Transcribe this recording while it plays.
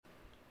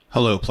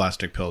Hello,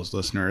 Plastic Pills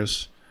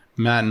listeners.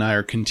 Matt and I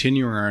are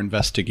continuing our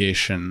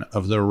investigation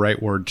of the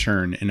rightward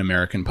turn in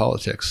American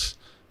politics.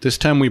 This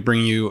time we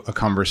bring you a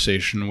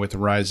conversation with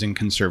rising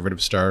conservative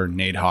star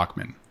Nate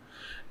Hochman.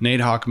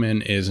 Nate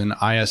Hochman is an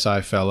ISI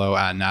Fellow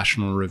at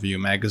National Review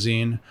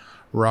Magazine,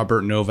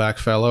 Robert Novak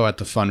Fellow at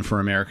the Fund for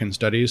American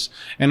Studies,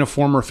 and a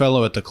former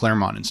fellow at the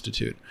Claremont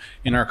Institute.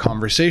 In our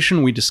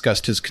conversation, we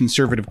discussed his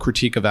conservative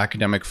critique of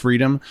academic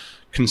freedom,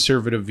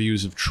 conservative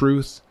views of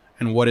truth,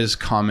 and what is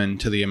common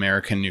to the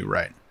American New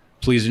Right.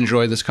 Please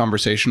enjoy this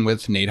conversation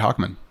with Nate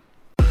Hochman.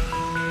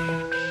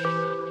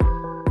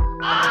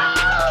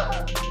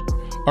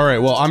 All right,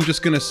 well, I'm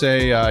just going to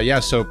say,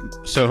 so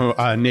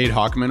Nate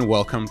Hochman,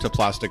 welcome to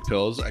Plastic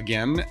Pills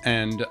again.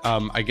 And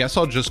I guess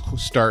I'll just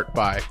start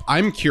by,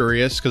 I'm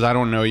curious, because I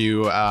don't know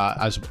you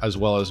as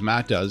well as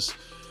Matt does,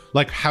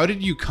 like, how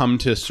did you come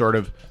to sort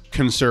of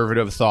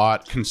conservative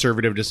thought,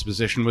 conservative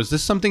disposition? Was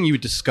this something you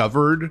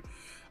discovered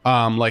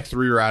like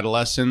through your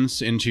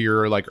adolescence into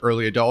your like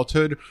early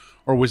adulthood,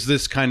 or was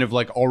this kind of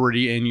like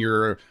already in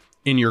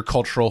your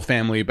cultural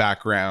family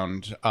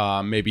background,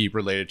 maybe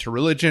related to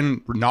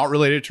religion, not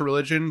related to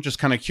religion? Just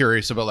kind of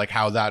curious about like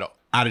how that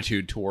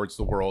attitude towards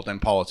the world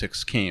and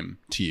politics came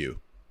to you.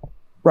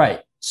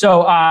 Right.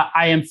 So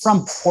I am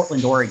from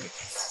Portland, Oregon,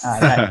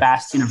 that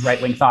bastion of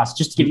right-wing thoughts.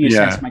 Just to give you a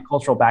sense of my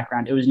cultural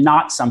background, it was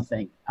not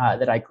something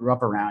that I grew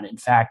up around. In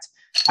fact,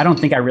 I don't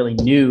think I really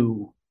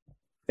knew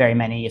very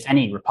many, if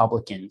any,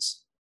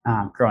 Republicans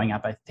growing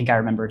up. I think I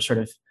remember sort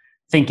of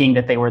thinking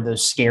that they were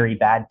those scary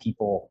bad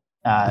people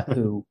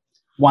who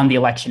won the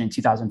election in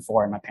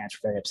 2004, and my parents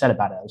were very upset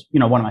about it. It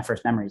was, one of my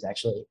first memories,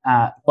 actually.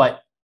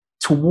 But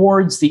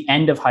towards the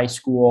end of high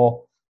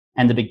school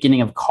and the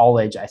beginning of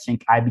college, I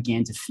think I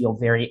began to feel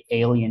very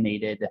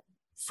alienated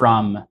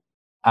from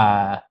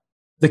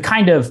the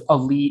kind of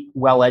elite,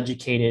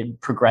 well-educated,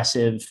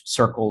 progressive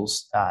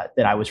circles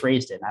that I was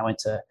raised in. I went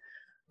to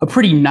a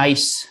pretty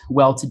nice,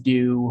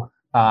 well-to-do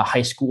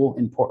high school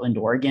in Portland,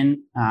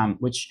 Oregon,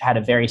 which had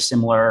a very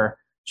similar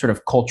sort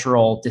of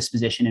cultural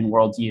disposition and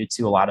worldview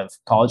to a lot of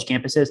college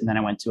campuses. And then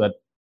I went to a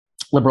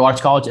liberal arts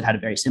college that had a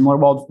very similar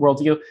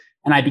worldview.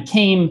 And I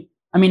became,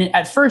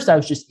 at first I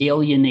was just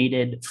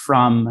alienated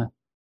from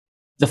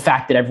the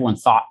fact that everyone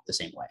thought the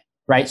same way,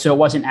 right? So it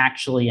wasn't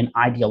actually an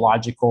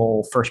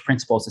ideological first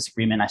principles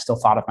disagreement. I still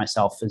thought of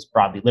myself as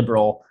broadly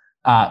liberal,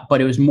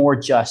 but it was more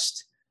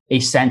just a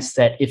sense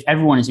that if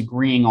everyone is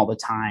agreeing all the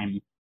time,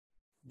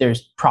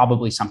 there's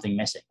probably something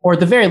missing. Or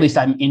at the very least,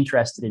 I'm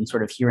interested in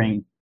sort of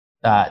hearing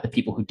the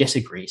people who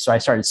disagree. So I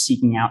started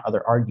seeking out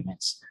other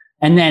arguments.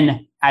 And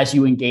then as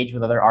you engage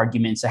with other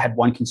arguments, I had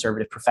one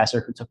conservative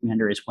professor who took me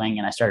under his wing,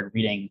 and I started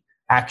reading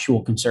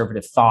actual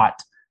conservative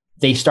thought.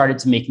 They started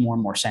to make more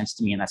and more sense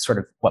to me, and that's sort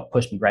of what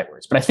pushed me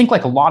rightwards. But I think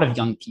like a lot of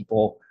young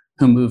people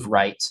who move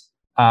right,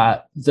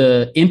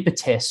 the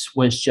impetus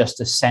was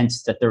just a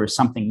sense that there was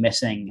something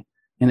missing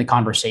in the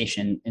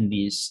conversation in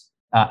these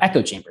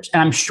echo chambers.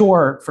 And I'm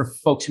sure for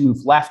folks who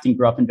move left and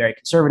grew up in very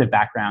conservative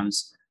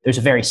backgrounds, there's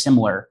a very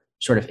similar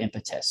sort of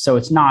impetus. So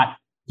it's not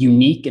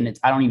unique, and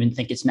I don't even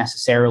think it's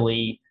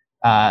necessarily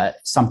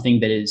something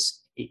that is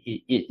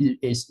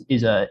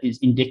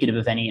indicative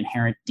of any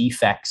inherent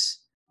defects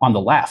on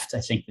the left.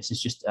 I think this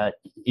is just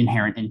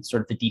inherent in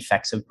sort of the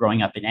defects of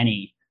growing up in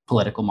any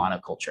political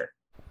monoculture.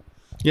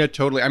 Yeah,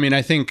 totally.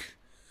 I think,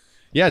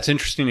 it's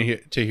interesting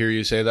to hear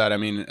you say that.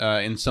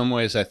 In some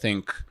ways, I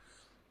think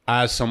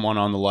as someone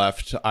on the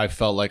left, I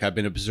felt like I've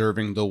been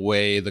observing the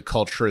way the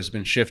culture has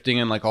been shifting,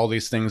 and like all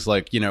these things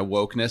like,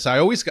 wokeness.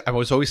 I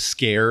was always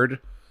scared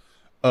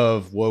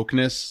of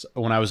wokeness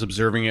when I was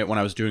observing it when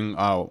I was doing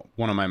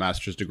one of my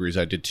master's degrees.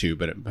 I did two,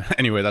 but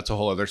anyway, that's a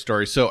whole other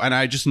story. So, and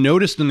I just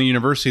noticed in the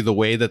university the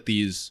way that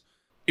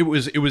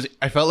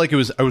I felt like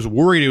I was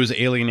worried it was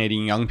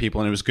alienating young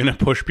people and it was going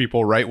to push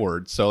people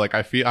rightward. So like,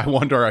 I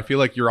feel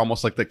like you're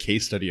almost like the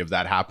case study of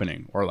that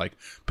happening, or like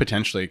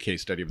potentially a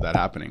case study of that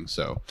happening.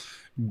 So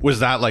was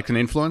that like an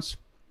influence?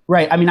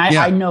 Right.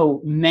 I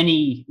know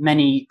many,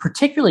 many,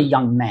 particularly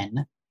young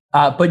men,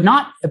 but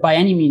not by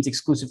any means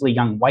exclusively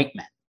young white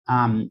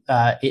men.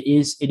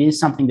 It is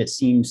something that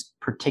seems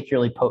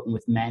particularly potent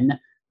with men.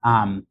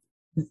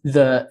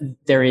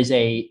 There's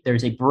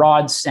a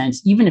broad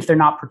sense, even if they're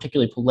not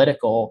particularly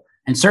political,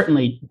 and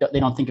certainly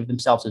they don't think of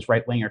themselves as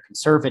right-wing or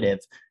conservative,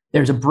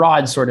 there's a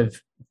broad sort of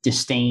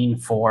disdain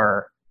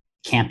for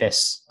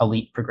campus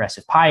elite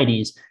progressive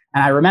pieties.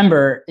 And I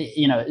remember,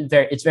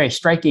 it's very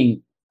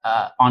striking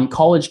on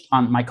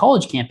my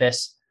college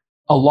campus,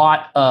 a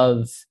lot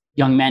of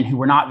young men who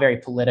were not very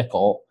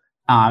political,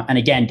 and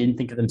again, didn't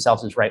think of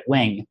themselves as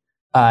right-wing,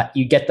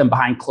 you get them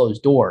behind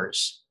closed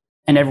doors,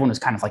 and everyone was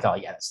kind of like, oh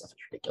yeah, that stuff is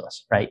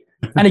ridiculous, right?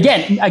 And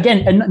again,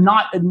 and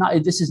not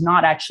this is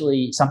not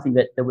actually something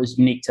that was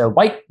unique to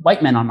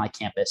white men on my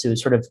campus. It was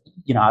sort of,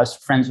 I was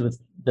friends with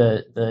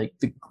the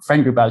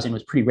friend group I was in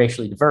was pretty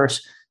racially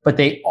diverse,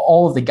 but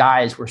all of the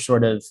guys were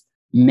sort of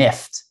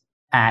miffed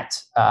at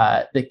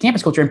the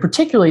campus culture, and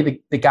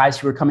particularly the guys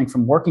who were coming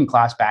from working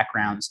class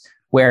backgrounds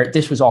where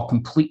this was all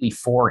completely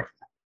foreign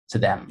to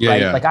them, right?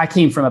 Yeah. Like I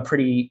came from a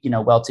pretty,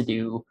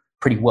 well-to-do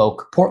pretty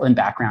woke Portland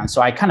background.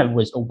 So I kind of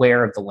was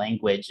aware of the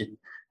language and,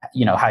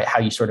 how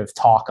you sort of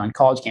talk on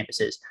college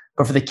campuses.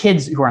 But for the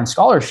kids who are on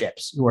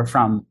scholarships, who are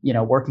from,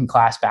 working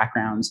class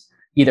backgrounds,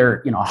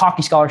 either,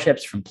 hockey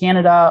scholarships from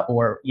Canada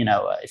or,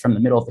 from the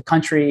middle of the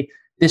country,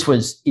 this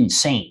was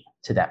insane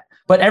to them.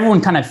 But everyone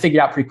kind of figured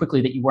out pretty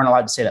quickly that you weren't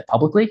allowed to say that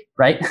publicly,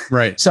 right?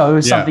 Right. So it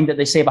was something that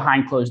they say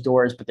behind closed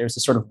doors, but there's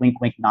this sort of wink,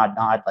 wink, nod,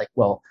 nod, like,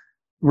 well,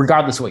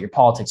 regardless of what your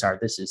politics are,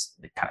 this is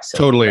the kind of silly.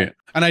 Totally. Right?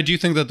 And I do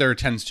think that there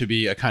tends to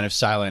be a kind of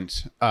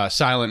silent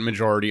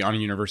majority on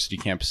university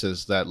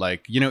campuses that,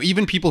 like,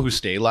 even people who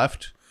stay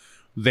left,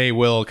 they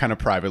will kind of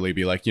privately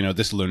be like,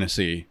 this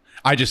lunacy,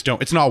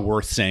 it's not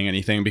worth saying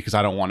anything because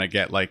I don't want to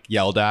get like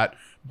yelled at,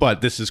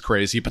 but this is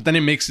crazy. But then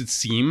it makes it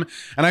seem,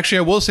 and actually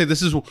I will say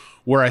this is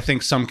where I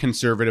think some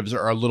conservatives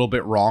are a little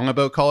bit wrong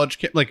about college,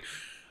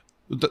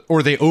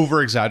 or they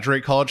over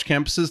exaggerate college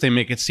campuses. They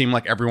make it seem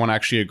like everyone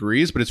actually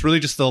agrees, but it's really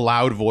just the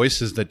loud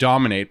voices that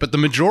dominate. But the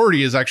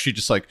majority is actually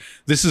just like,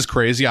 this is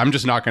crazy, I'm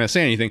just not going to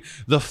say anything.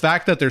 The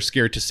fact that they're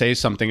scared to say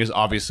something is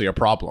obviously a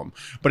problem,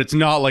 but it's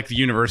not like the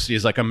university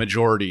is like a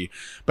majority.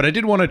 But I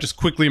did want to just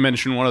quickly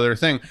mention one other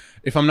thing.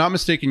 If I'm not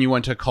mistaken, you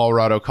went to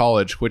Colorado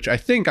College, which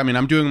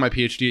I'm doing my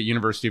PhD at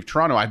University of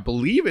Toronto. I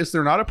believe, is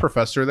there not a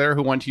professor there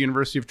who went to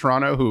University of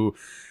Toronto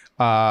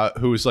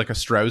who's like a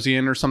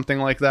Straussian or something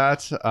like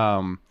that?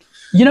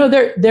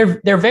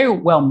 They're very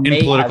well made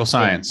in political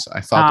science.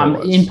 I thought there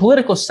was. In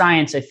political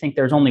science, I think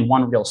there's only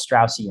one real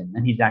Straussian,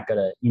 and he did not go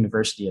to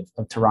University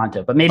of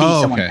Toronto, but maybe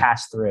someone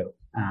passed through.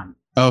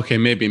 Okay,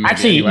 maybe.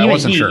 Actually, anyway, I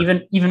wasn't sure.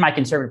 Even my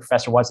conservative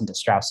professor wasn't a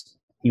Straussian.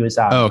 He was.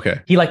 Okay.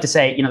 He liked to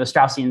say, the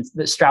Straussians.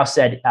 Strauss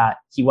said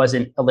he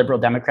wasn't a liberal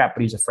Democrat,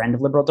 but he was a friend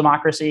of liberal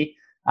democracy.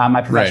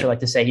 My professor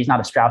liked to say he's not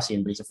a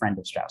Straussian, but he's a friend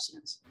of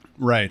Straussians.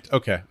 Right.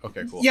 Okay,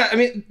 cool. Yeah,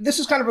 this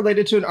is kind of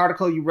related to an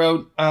article you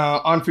wrote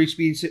on free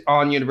speech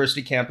on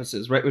university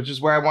campuses, right? Which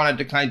is where I wanted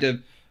to kind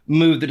of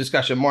move the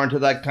discussion more into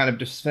that kind of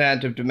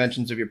substantive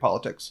dimensions of your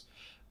politics.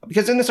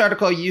 Because in this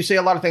article, you say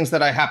a lot of things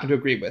that I happen to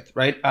agree with,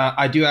 right?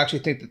 I do actually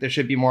think that there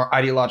should be more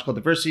ideological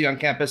diversity on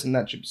campus, and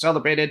that should be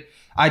celebrated.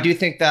 I do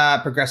think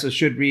that progressives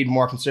should read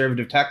more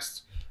conservative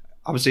texts.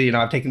 Obviously,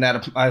 I've taken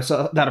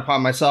that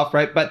upon myself,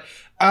 right? But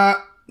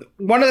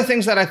one of the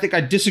things that I think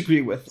I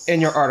disagree with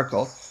in your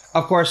article,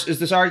 of course, is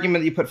this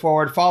argument that you put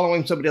forward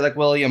following somebody like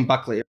William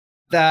Buckley,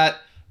 that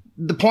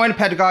the point of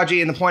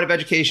pedagogy and the point of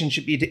education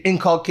should be to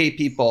inculcate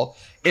people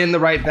in the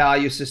right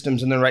value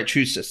systems and the right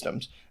truth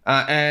systems.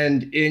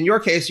 And in your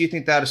case, you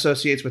think that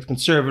associates with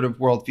conservative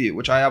worldview,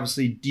 which I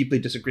obviously deeply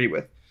disagree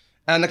with.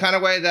 And the kind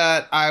of way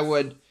that I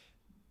would,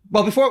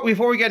 well, before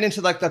we get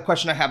into like the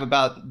question I have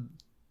about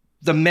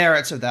the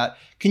merits of that,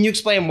 can you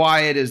explain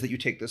why it is that you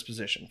take this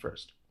position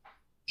first?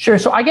 Sure.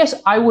 So I guess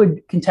I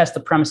would contest the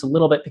premise a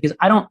little bit because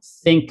I don't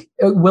think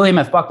William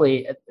F.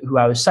 Buckley, who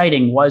I was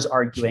citing, was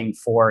arguing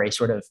for a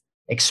sort of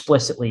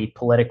explicitly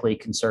politically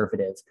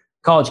conservative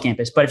college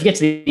campus. But if you get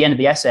to the end of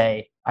the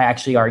essay, I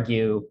actually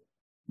argue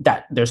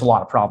that there's a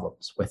lot of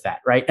problems with that,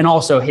 right? And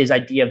also his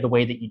idea of the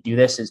way that you do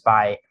this is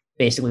by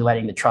basically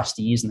letting the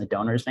trustees and the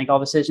donors make all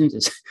decisions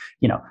is,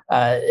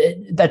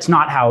 that's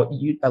not how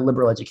a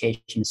liberal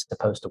education is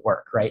supposed to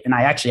work, right? And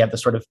I actually have the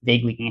sort of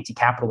vaguely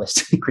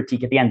anti-capitalist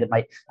critique at the end that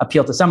might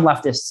appeal to some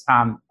leftists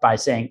by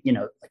saying,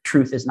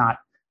 truth is not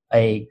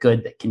a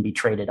good that can be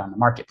traded on the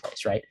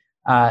marketplace, right?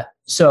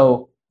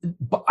 So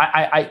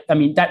I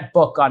mean, that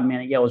book, God,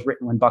 Man at Yale, was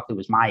written when Buckley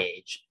was my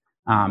age.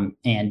 And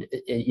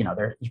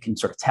there you can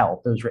sort of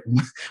tell it was written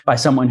by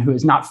someone who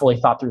has not fully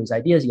thought through his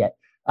ideas yet.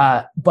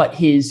 But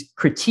his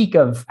critique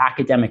of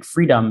academic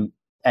freedom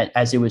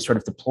as it was sort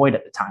of deployed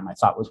at the time, I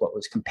thought was what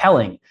was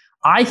compelling.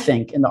 I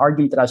think, and the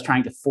argument that I was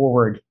trying to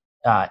forward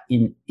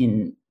in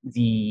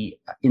the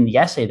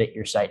essay that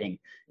you're citing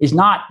is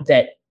not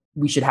that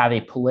we should have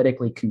a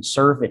politically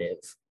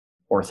conservative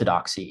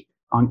orthodoxy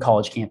on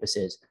college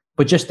campuses,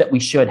 but just that we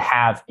should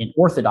have an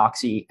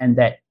orthodoxy, and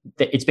that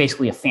it's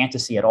basically a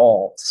fantasy at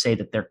all to say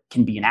that there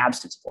can be an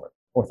absence of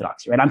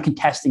orthodoxy, right? I'm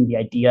contesting the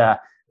idea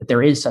that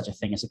there is such a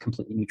thing as a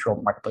completely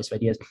neutral marketplace of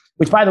ideas,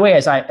 which, by the way,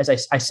 as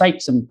I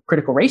cite some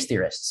critical race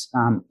theorists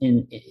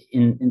in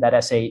that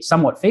essay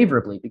somewhat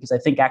favorably, because I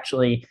think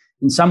actually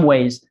in some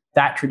ways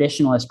that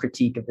traditionalist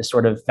critique of this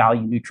sort of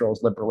value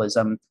neutrals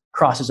liberalism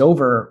crosses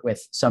over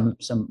with some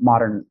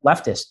modern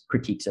leftist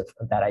critiques of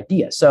that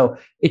idea. So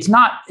it's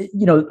not,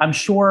 I'm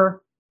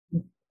sure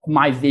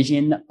my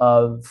vision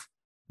of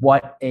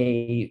what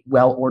a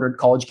well-ordered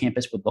college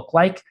campus would look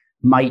like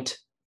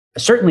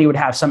certainly would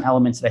have some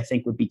elements that I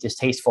think would be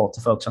distasteful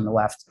to folks on the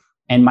left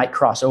and might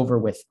cross over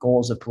with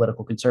goals of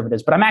political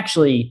conservatives. But I'm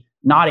actually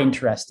not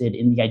interested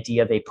in the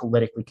idea of a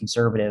politically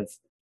conservative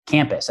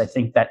campus. I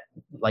think that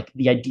like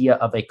the idea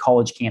of a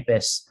college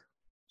campus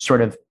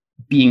sort of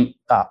being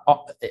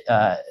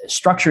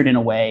structured in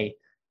a way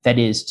that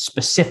is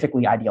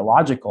specifically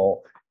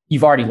ideological,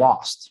 you've already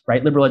lost,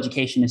 right? Liberal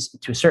education is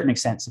to a certain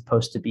extent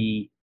supposed to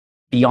be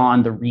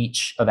beyond the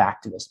reach of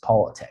activist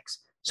politics.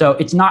 So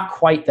it's not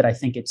quite that I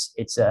think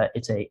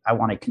I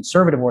want a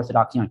conservative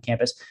orthodoxy on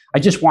campus. I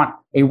just want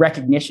a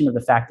recognition of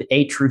the fact that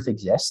A, truth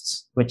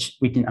exists, which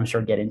we can, I'm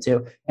sure, get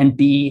into, and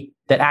B,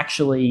 that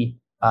actually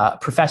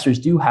professors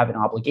do have an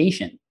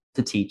obligation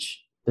to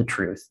teach the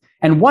truth.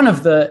 And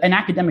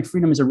academic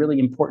freedom is a really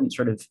important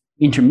sort of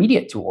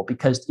intermediate tool,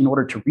 because in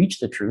order to reach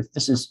the truth,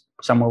 this is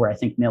somewhere where I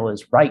think Mill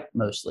is right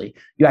mostly,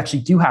 you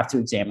actually do have to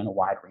examine a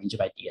wide range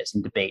of ideas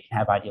and debate and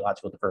have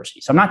ideological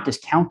diversity. So I'm not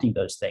discounting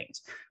those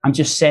things. I'm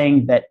just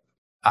saying that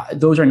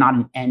those are not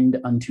an end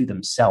unto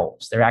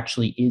themselves. There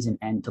actually is an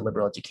end to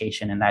liberal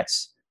education, and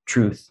that's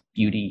truth,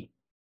 beauty,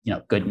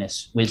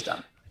 goodness,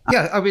 wisdom.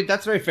 Yeah, I mean,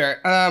 that's very fair.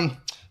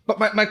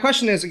 But my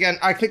question is, again,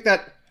 I think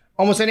that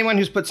almost anyone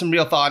who's put some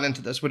real thought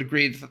into this would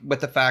agree with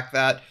the fact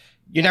that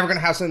you're never going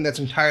to have something that's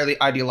entirely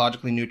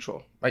ideologically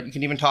neutral, right? You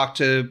can even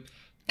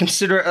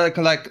consider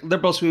like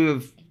liberals who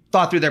have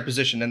thought through their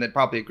position, and they'd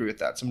probably agree with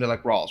that. Somebody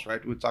like Rawls,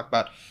 right? We talk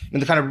about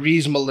the kind of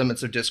reasonable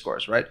limits of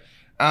discourse, right?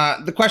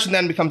 The question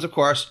then becomes, of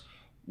course,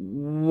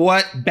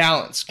 what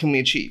balance can we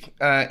achieve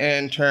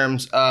in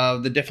terms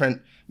of the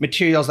different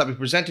materials that we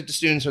presented to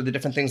students or the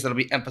different things that will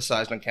be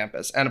emphasized on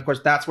campus? And of course,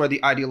 that's where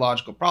the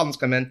ideological problems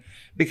come in,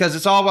 because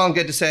it's all well and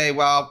good to say,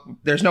 well,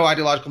 there's no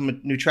ideological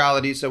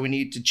neutrality, so we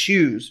need to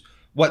choose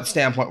what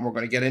standpoint we're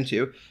going to get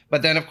into.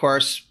 But then, of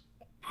course,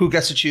 who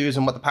gets to choose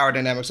and what the power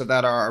dynamics of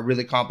that are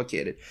really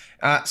complicated.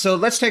 So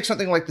let's take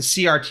something like the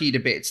CRT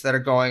debates that are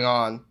going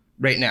on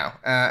right now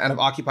and have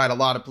occupied a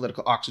lot of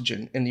political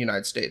oxygen in the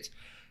United States.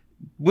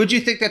 Would you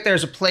think that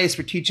there's a place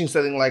for teaching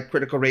something like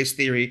critical race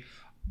theory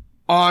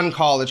on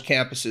college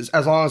campuses,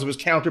 as long as it was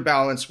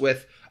counterbalanced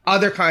with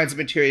other kinds of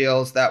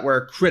materials that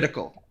were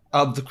critical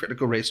of the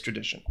critical race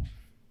tradition?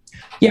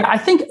 Yeah, I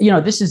think,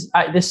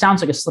 this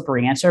sounds like a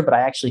slippery answer, but I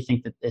actually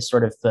think that it's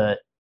sort of the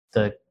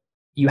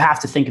you have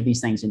to think of these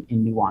things in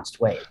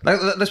nuanced ways.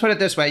 Let's put it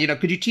this way.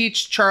 Could you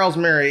teach Charles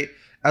Murray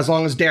as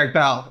long as Derek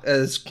Bell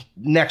is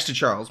next to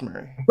Charles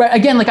Murray? Right.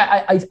 Again, like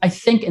I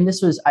think, and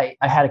this was, I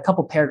had a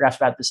couple paragraphs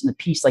about this in the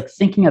piece, like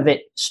thinking of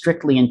it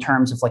strictly in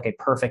terms of like a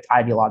perfect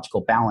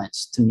ideological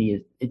balance, to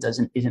me,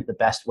 isn't the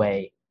best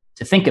way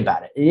to think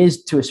about it. It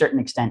is, to a certain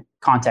extent,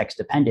 context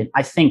dependent.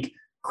 I think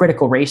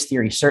critical race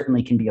theory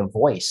certainly can be a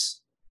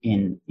voice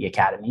in the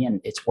academy,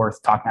 and it's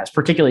worth talking about,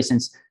 particularly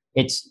since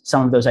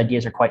some of those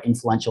ideas are quite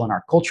influential in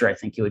our culture. I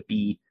think it would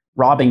be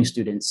robbing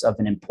students of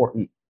an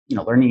important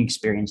learning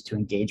experience to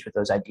engage with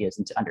those ideas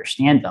and to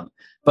understand them.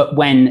 But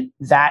when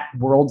that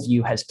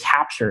worldview has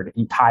captured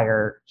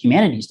entire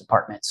humanities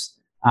departments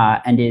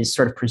and is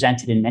sort of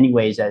presented in many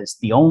ways as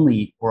the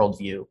only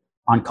worldview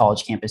on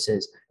college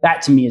campuses,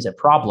 that to me is a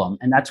problem.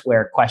 And that's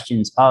where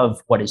questions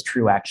of what is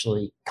true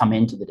actually come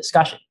into the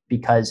discussion.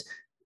 Because,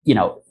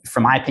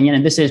 from my opinion,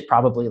 and this is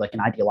probably like an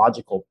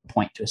ideological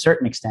point to a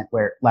certain extent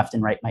where left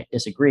and right might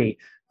disagree,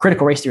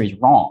 critical race theory is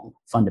wrong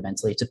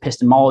fundamentally. Its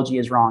epistemology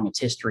is wrong. Its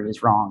history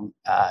is wrong.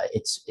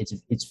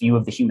 Its view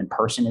of the human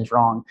person is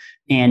wrong.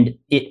 And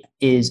it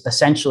is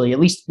essentially, at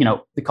least,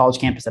 the college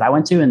campus that I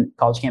went to and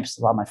college campuses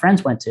a lot of my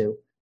friends went to,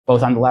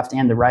 both on the left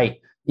and the right,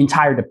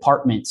 entire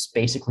departments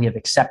basically have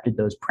accepted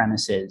those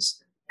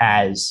premises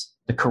as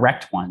the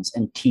correct ones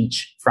and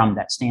teach from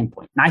that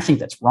standpoint. And I think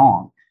that's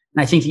wrong.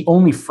 And I think the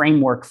only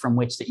framework from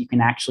which that you can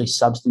actually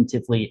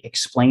substantively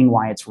explain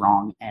why it's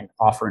wrong and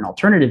offer an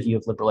alternative view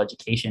of liberal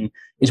education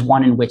is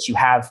one in which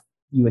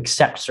you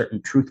accept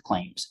certain truth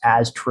claims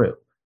as true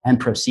and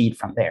proceed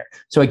from there.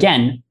 So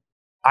again,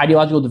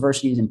 ideological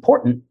diversity is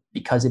important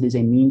because it is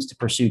a means to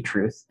pursue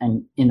truth.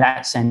 And in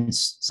that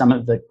sense, some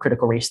of the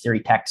critical race theory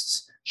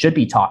texts should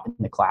be taught in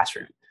the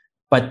classroom,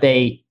 but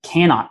they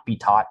cannot be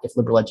taught if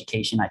liberal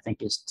education, I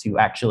think, is to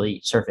actually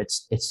serve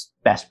its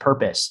best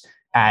purpose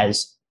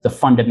as the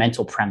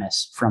fundamental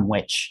premise from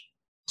which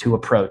to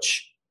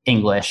approach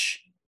English,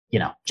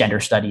 gender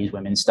studies,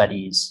 women's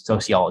studies,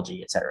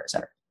 sociology, et cetera, et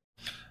cetera.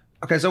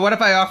 Okay, so what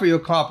if I offer you a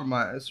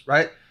compromise,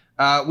 right?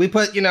 We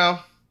put,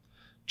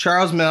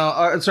 Charles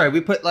Mill,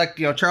 we put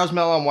Charles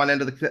Mill on one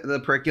end of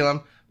the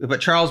curriculum. We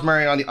put Charles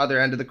Murray on the other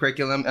end of the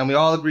curriculum, and we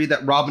all agree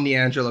that Robin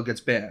DiAngelo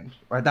gets banned,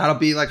 right? That'll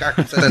be like our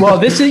consensus. Well,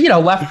 this is,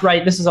 left,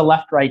 right. This is a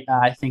left, right,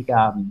 I think,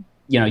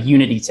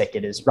 unity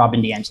ticket is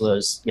Robin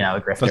DiAngelo's,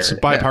 a grifter. That's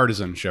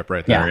bipartisanship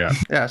right there. Yeah.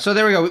 Yeah. So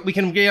there we go. We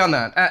can agree on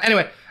that.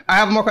 Anyway, I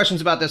have more questions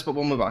about this, but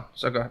we'll move on.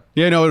 So go ahead.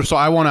 Yeah, no. So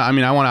I want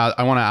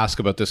to ask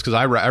about this because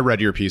I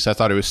read your piece. I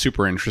thought it was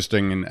super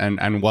interesting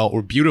and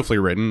well, beautifully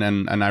written.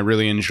 And I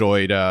really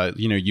enjoyed,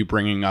 you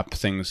bringing up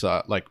things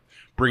like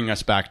bringing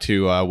us back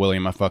to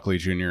William F. Buckley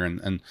Jr.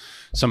 and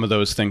some of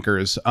those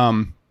thinkers.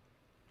 I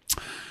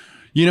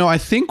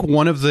think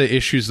one of the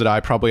issues that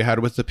I probably had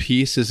with the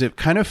piece is it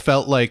kind of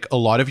felt like a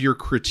lot of your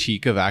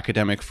critique of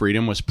academic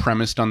freedom was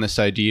premised on this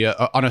idea,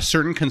 on a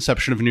certain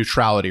conception of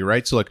neutrality,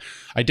 right? So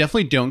I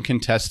definitely don't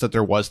contest that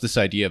there was this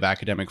idea of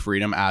academic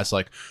freedom as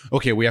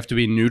okay, we have to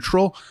be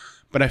neutral.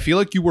 But I feel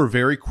like you were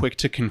very quick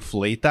to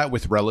conflate that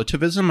with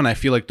relativism. And I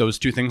feel like those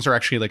two things are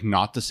actually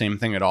not the same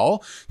thing at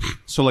all.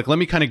 So let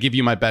me kind of give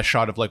you my best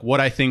shot of what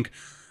I think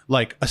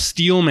like a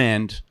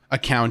Steelman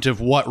account of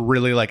what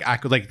really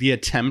like the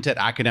attempt at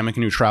academic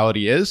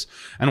neutrality is,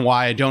 and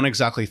why I don't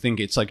exactly think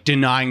it's like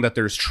denying that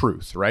there's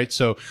truth, right?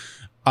 So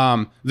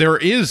there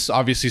is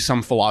obviously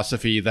some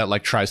philosophy that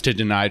like tries to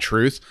deny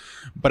truth,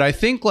 but I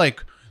think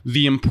like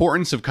the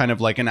importance of kind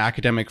of like an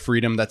academic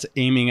freedom that's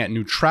aiming at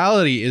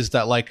neutrality is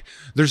that like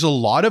there's a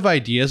lot of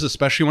ideas,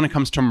 especially when it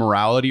comes to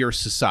morality or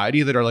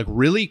society, that are like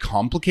really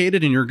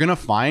complicated, and you're going to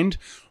find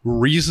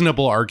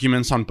reasonable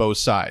arguments on both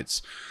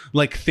sides.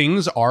 Like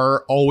things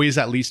are always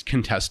at least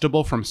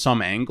contestable from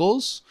some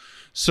angles.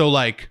 So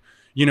like,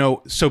 you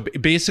know, so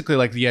basically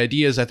like the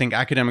idea is I think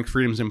academic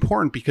freedom is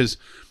important because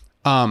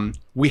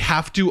we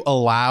have to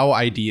allow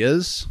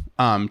ideas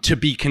to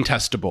be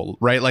contestable,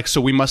 right? Like, so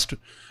we must,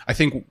 I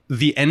think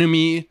the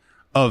enemy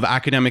of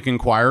academic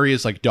inquiry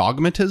is like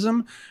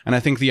dogmatism. And I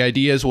think the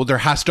idea is, well, there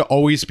has to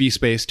always be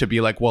space to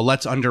be like, well,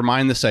 let's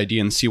undermine this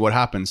idea and see what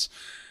happens.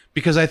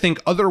 Because I think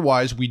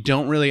otherwise we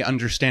don't really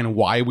understand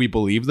why we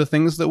believe the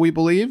things that we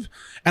believe.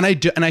 And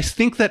I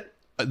think that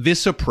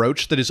this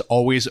approach that is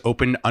always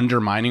open to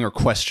undermining or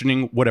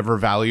questioning whatever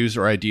values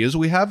or ideas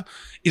we have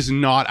is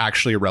not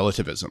actually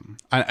relativism.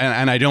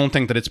 And I don't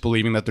think that it's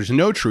believing that there's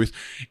no truth.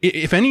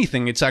 If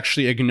anything, it's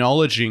actually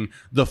acknowledging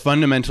the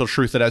fundamental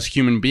truth that as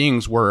human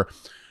beings,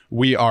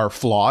 we are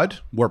flawed.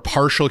 We're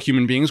partial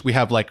human beings. We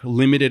have like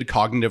limited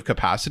cognitive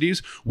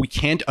capacities. We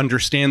can't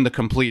understand the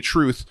complete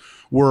truth.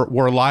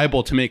 We're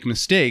liable to make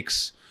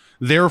mistakes.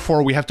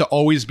 Therefore, we have to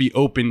always be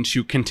open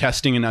to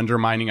contesting and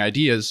undermining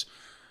ideas,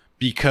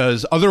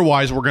 because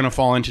otherwise we're going to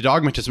fall into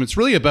dogmatism. It's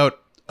really about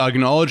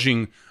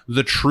acknowledging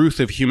the truth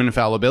of human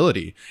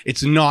fallibility.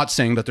 It's not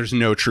saying that there's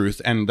no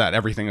truth and that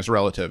everything is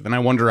relative. And I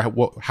wonder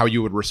how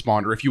you would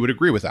respond, or if you would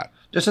agree with that.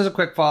 Just as a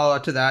quick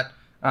follow-up to that,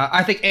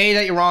 I think,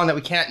 that you're wrong, that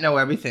we can't know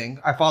everything.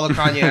 I follow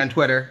Kanye on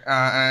Twitter,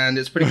 and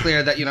it's pretty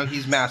clear that, you know,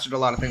 he's mastered a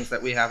lot of things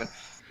that we haven't.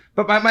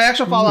 But my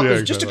actual follow-up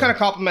is just to kind of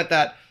compliment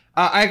that.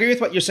 I agree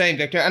with what you're saying,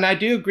 Victor. And I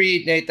do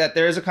agree, Nate, that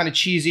there is a kind of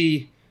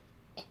cheesy,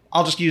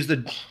 I'll just use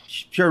the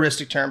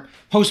puristic term,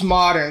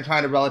 postmodern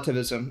kind of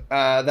relativism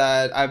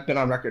that I've been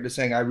on record as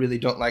saying I really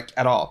don't like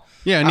at all.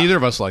 Yeah, neither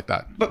of us like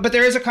that. But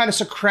there is a kind of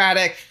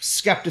Socratic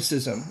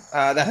skepticism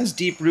that has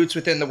deep roots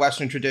within the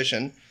Western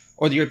tradition,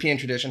 or the European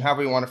tradition,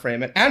 however you want to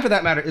frame it, and for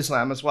that matter,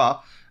 Islam as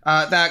well,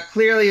 that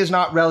clearly is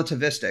not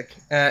relativistic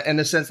in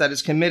the sense that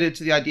it's committed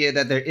to the idea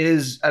that there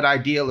is an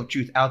ideal of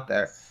truth out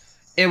there.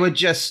 It would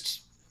just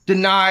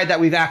deny that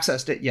we've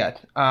accessed it yet,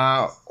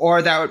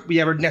 or that we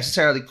ever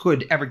necessarily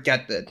could ever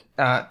get it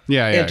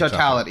in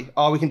totality. Exactly.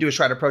 All we can do is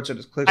try to approach it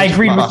as clearly as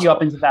possible. I agree with you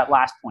up into that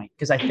last point,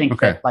 because I think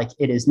that like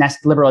it is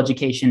liberal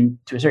education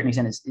to a certain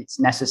extent it's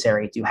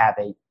necessary to have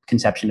a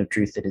conception of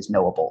truth that is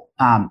knowable.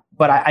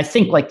 But I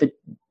think like the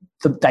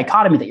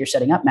dichotomy that you're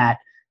setting up, Matt,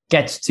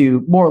 gets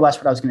to more or less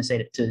what I was going to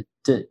say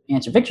to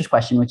answer Victor's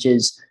question, which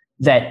is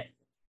that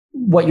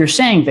what you're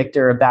saying,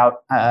 Victor,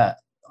 about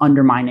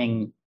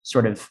undermining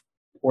sort of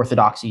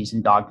orthodoxies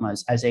and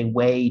dogmas as a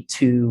way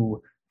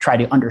to try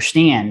to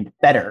understand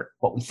better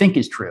what we think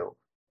is true,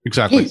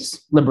 exactly,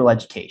 is liberal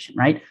education,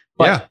 right?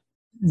 But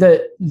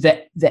the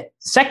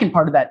second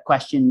part of that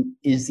question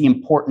is the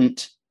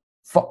important,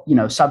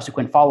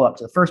 subsequent follow-up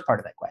to the first part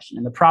of that question.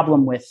 And the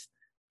problem with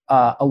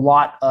a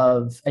lot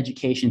of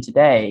education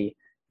today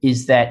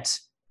is that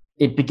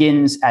it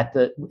begins at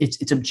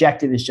its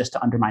objective is just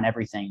to undermine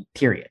everything,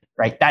 period,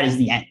 right? That is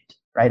the end,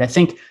 right? I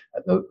think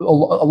a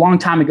long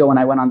time ago when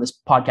I went on this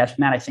podcast with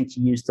Matt, I think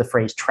he used the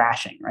phrase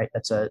trashing, right?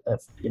 That's which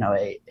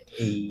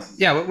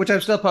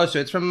I've still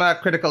posted. It's from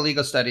Critical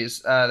Legal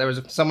Studies. There was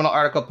a seminal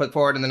article put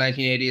forward in the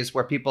 1980s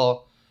where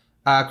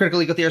critical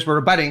legal theorists were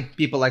rebutting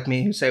people like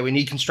me who say we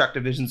need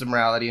constructive visions of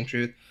morality and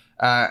truth.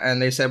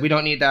 And they said, we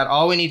don't need that.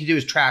 All we need to do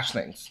is trash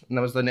things. And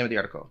that was the name of the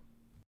article.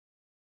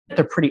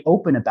 They're pretty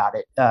open about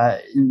it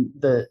in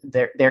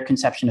their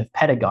conception of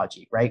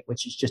pedagogy, right?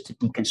 Which is just to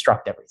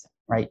deconstruct everything,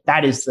 right?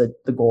 That is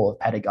the goal of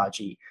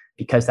pedagogy,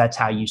 because that's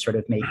how you sort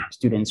of make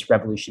students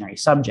revolutionary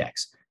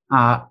subjects.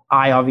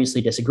 I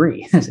obviously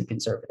disagree as a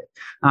conservative.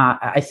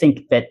 I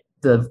think that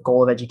the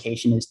goal of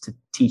education is to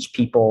teach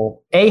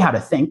people, how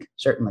to think,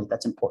 certainly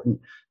that's important,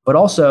 but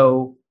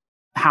also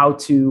how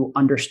to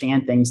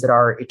understand things that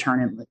are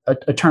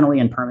eternally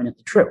and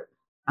permanently true.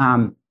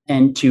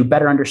 And to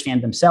better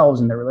understand themselves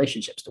and their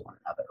relationships to one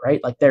another,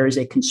 right? Like there is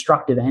a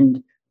constructive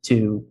end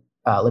to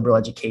liberal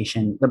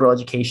education. Liberal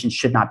education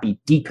should not be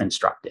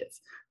deconstructive.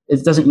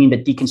 It doesn't mean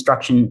that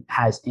deconstruction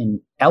has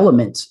an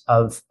element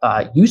of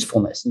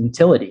usefulness and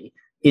utility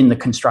in the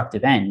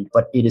constructive end,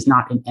 but it is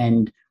not an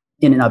end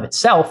in and of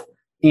itself.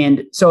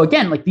 And so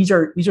again, like these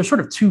are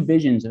sort of two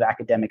visions of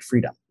academic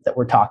freedom that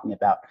we're talking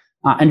about.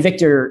 And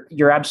Victor,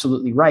 you're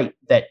absolutely right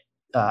that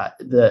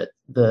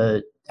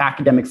the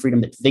academic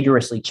freedom that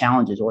vigorously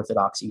challenges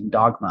orthodoxy and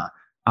dogma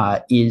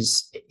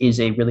is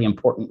a really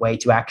important way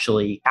to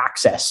actually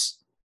access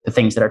the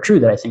things that are true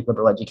that I think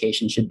liberal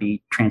education should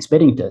be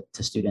transmitting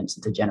to students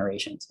and to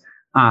generations.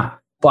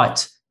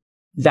 But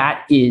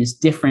that is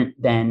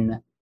different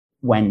than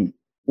when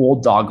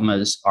old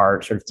dogmas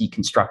are sort of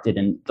deconstructed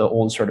and the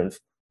old sort of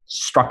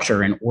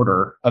structure and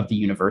order of the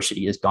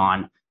university is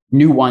gone,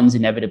 new ones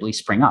inevitably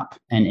spring up.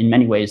 And in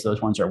many ways,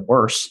 those ones are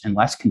worse and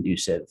less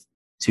conducive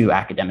to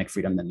academic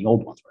freedom than the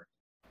old ones were.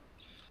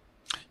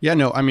 Yeah,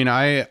 no, I mean,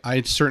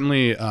 I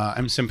certainly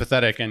am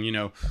sympathetic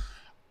and,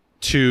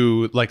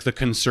 to like the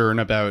concern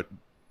about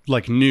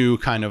like new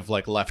kind of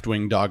like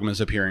left-wing dogmas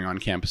appearing on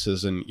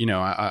campuses. And,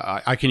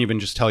 I can even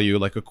just tell you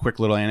like a quick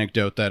little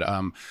anecdote that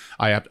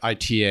I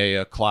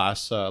TA a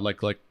class,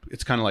 like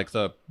it's kind of like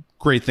the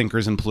great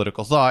thinkers in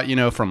political thought,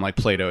 from like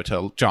Plato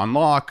to John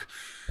Locke.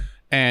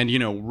 And,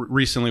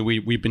 recently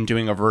we've been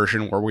doing a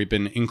version where we've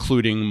been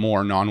including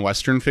more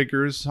non-Western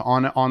figures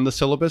on the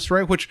syllabus,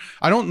 right? Which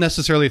I don't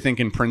necessarily think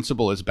in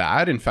principle is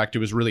bad. In fact, it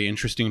was really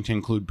interesting to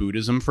include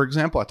Buddhism, for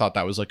example. I thought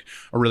that was like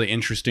a really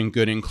interesting,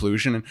 good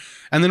inclusion.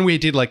 And then we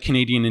did like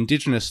Canadian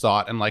Indigenous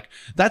thought, and like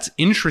that's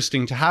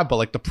interesting to have. But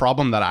like the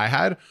problem that I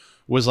had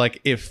was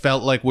like it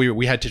felt like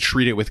we had to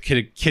treat it with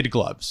kid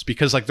gloves,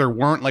 because like there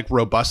weren't like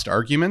robust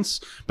arguments.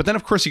 But then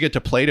of course you get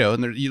to Plato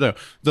and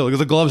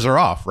the gloves are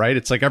off, right?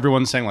 It's like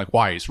everyone's saying like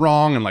why he's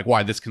wrong and like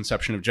why this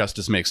conception of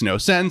justice makes no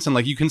sense, and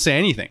like you can say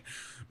anything.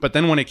 But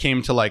then when it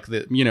came to like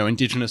the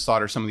Indigenous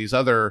thought or some of these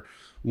other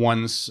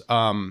ones,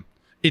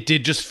 it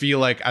did just feel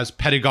like as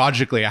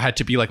pedagogically I had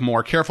to be like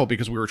more careful,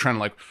 because we were trying to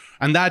like,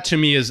 and that to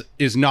me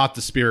is not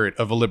the spirit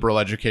of a liberal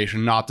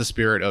education, not the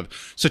spirit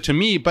of, so to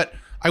me. But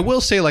I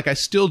will say, like, I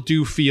still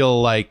do feel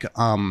like,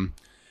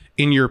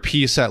 in your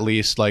piece at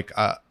least, like,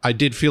 I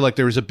did feel like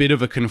there was a bit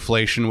of a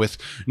conflation with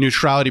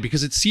neutrality,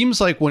 because it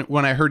seems like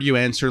when I heard you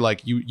answer,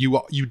 like,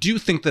 you do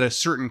think that a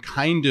certain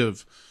kind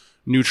of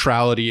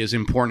neutrality is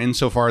important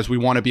insofar as we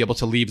want to be able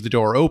to leave the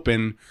door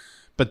open.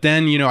 But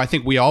then, I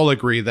think we all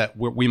agree that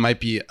we might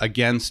be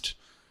against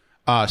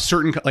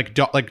certain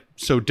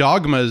so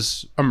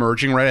dogmas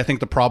emerging, right? I think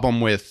the problem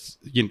with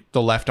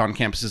the left on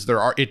campuses,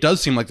 it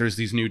does seem like there's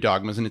these new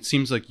dogmas, and it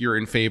seems like you're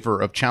in favor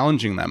of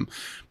challenging them,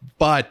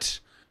 but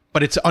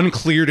it's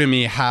unclear to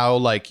me how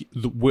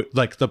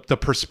the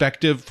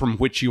perspective from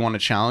which you want to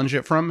challenge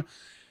it from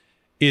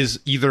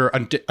is either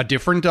a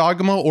different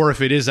dogma, or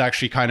if it is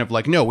actually kind of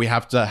like, no, we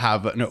have to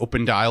have an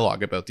open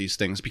dialogue about these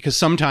things, because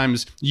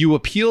sometimes you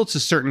appeal to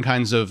certain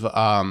kinds of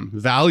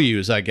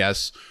values, I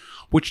guess,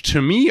 which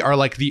to me are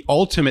like the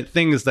ultimate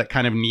things that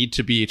kind of need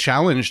to be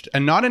challenged,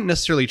 and not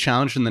necessarily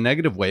challenged in the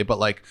negative way, but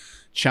like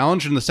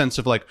challenged in the sense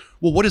of like,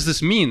 well, what does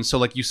this mean? So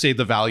like you say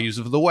the values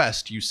of the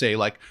West, you say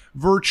like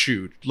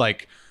virtue,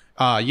 like,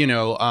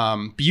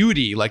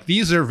 beauty, like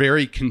these are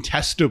very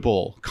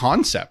contestable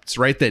concepts,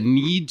 right? That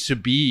need to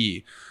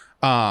be,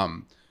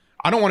 I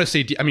don't want to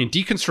say,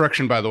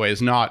 deconstruction, by the way,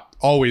 is not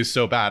always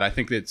so bad. I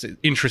think it's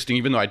interesting,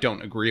 even though I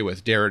don't agree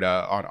with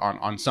Derrida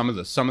on some of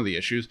the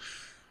issues.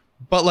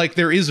 But like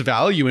there is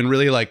value in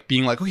really like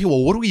being like, okay,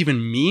 well, what do we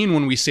even mean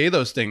when we say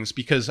those things?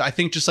 Because I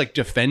think just like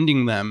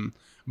defending them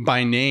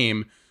by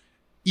name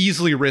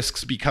easily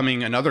risks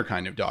becoming another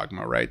kind of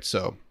dogma, right?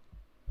 So,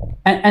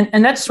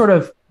 and that's sort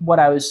of what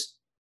I was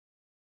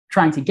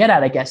trying to get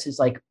at, I guess, is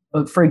like,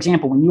 for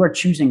example, when you are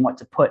choosing what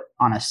to put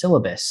on a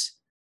syllabus,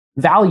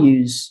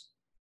 values,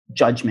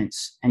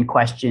 judgments, and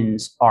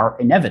questions are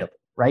inevitable,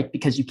 right?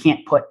 Because you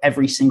can't put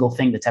every single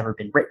thing that's ever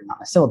been written on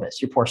a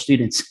syllabus. Your poor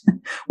students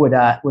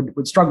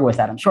would struggle with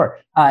that, I'm sure.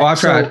 I've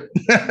tried.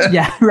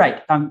 Yeah,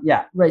 right.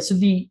 Right. So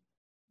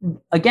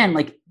again,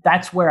 like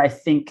that's where I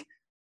think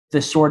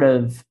the sort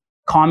of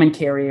common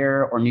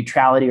carrier or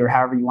neutrality, or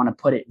however you want to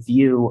put it,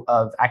 view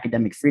of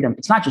academic freedom,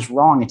 it's not just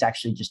wrong, it's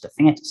actually just a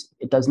fantasy.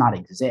 It does not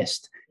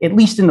exist, at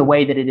least in the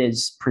way that it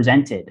is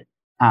presented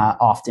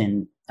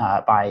often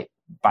by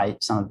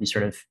some of these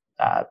sort of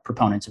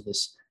proponents of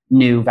this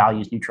new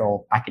values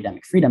neutral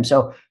academic freedom.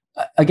 So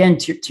again,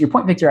 to your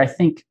point, Victor, I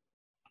think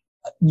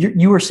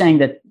you were saying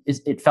that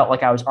it felt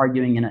like I was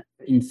arguing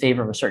in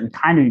favor of a certain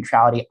kind of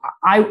neutrality.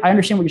 I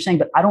understand what you're saying,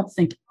 but I don't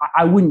think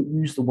I wouldn't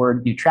use the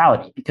word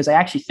neutrality, because I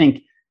actually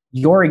think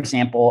your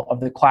example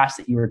of the class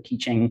that you were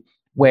teaching,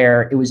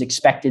 where it was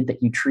expected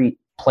that you treat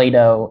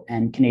Plato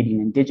and Canadian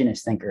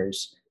Indigenous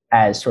thinkers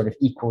as sort of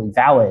equally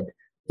valid,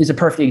 is a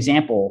perfect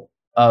example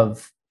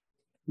of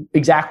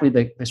exactly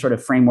the sort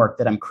of framework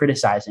that I'm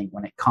criticizing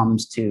when it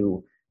comes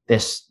to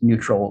this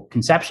neutral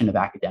conception of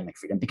academic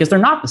freedom, because they're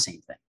not the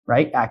same thing,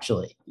 right?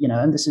 Actually,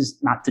 and this is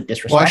not to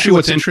disrespect. Well, actually,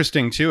 what's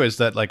interesting too is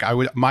that like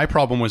my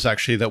problem was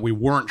actually that we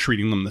weren't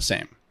treating them the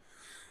same.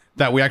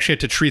 That we actually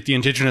had to treat the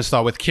Indigenous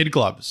thought with kid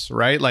gloves,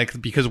 right?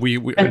 Like because we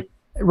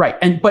right.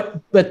 And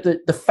but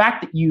the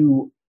fact that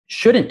you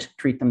shouldn't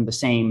treat them the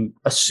same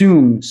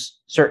assumes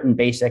certain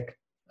basic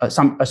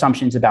some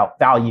assumptions about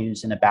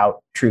values and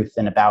about truth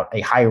and about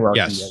a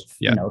hierarchy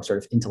of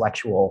sort of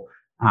intellectual.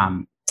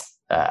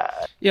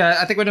 Yeah,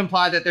 I think it would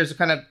imply that there's a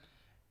kind of,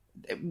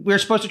 we're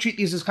supposed to treat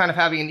these as kind of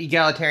having an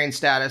egalitarian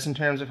status in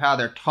terms of how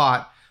they're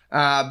taught,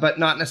 but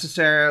not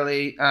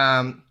necessarily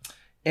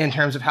in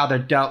terms of how they're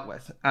dealt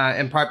with,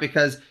 in part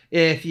because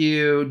if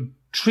you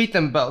treat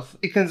them both,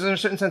 because in a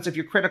certain sense, if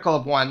you're critical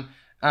of one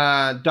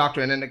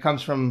doctrine and it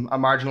comes from a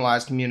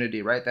marginalized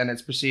community, right, then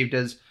it's perceived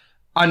as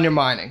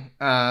undermining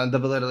the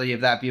validity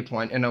of that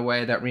viewpoint in a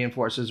way that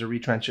reinforces or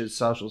retrenches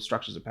social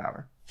structures of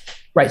power.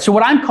 Right. So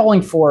what I'm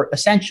calling for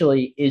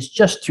essentially is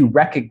just to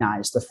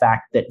recognize the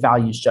fact that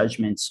values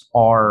judgments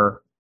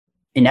are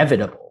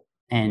inevitable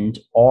and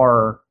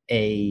are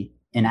an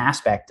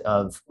aspect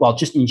of, well,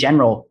 just in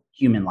general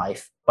human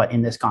life, but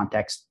in this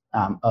context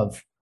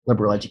of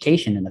liberal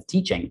education and of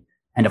teaching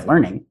and of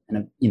learning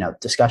and of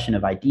discussion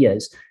of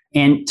ideas,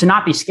 and to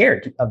not be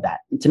scared of that,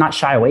 to not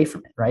shy away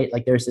from it. Right.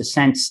 Like there's this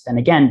sense, and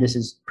again, this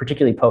is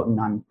particularly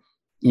potent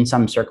in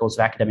some circles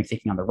of academic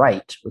thinking on the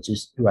right, which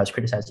is who I was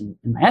criticizing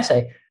in my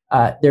essay.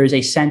 There is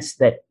a sense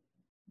that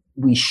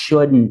we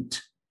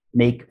shouldn't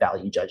make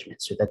value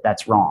judgments, or that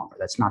that's wrong, or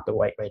that's not the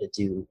right way to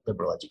do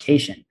liberal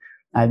education.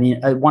 I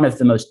mean, one of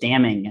the most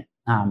damning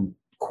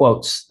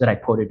quotes that I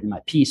quoted in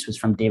my piece was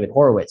from David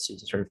Horowitz,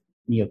 who's a sort of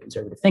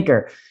neoconservative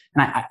thinker.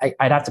 And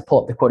I'd have to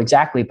pull up the quote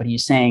exactly, but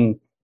he's saying,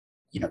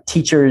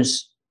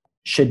 teachers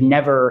should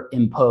never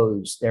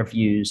impose their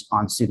views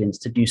on students.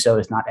 To do so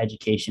is not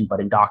education, but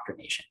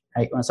indoctrination,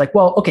 right? And it's like,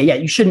 well, okay, yeah,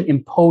 you shouldn't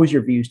impose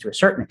your views to a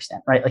certain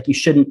extent, right? Like you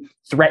shouldn't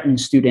threaten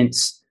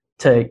students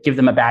to give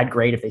them a bad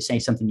grade if they say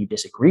something you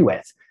disagree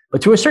with.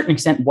 But to a certain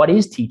extent, what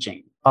is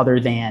teaching other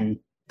than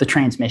the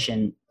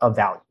transmission of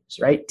values,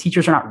 right?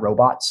 Teachers are not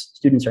robots.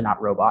 Students are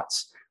not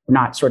robots. We're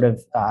not sort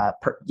of,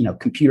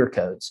 computer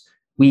codes.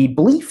 We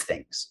believe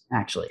things,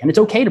 actually. And it's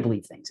okay to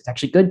believe things. It's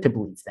actually good to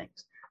believe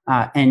things.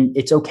 And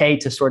it's okay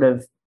to sort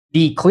of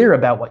be clear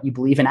about what you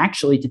believe and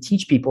actually to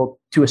teach people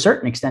to a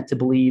certain extent to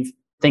believe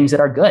things that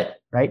are good,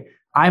 right?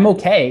 I'm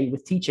okay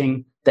with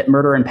teaching that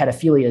murder and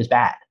pedophilia is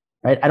bad,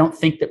 right? I don't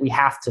think that we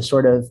have to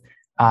sort of,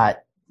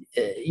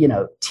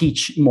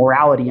 teach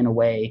morality in a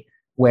way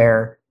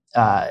where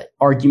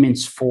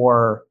arguments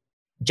for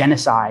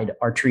genocide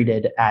are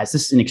treated as,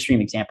 this is an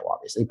extreme example,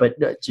 obviously, but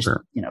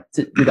sure.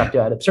 To reduct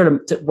ad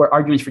absurdum, where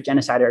arguments for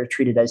genocide are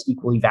treated as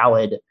equally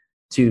valid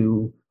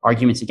to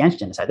arguments against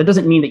genocide. That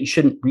doesn't mean that you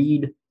shouldn't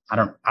read, I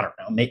don't know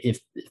if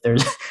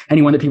there's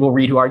anyone that people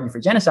read who argue for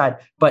genocide,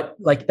 but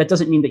like that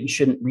doesn't mean that you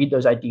shouldn't read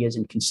those ideas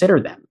and consider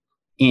them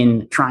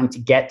in trying to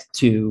get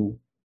to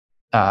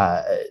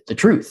the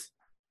truth.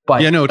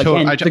 But again,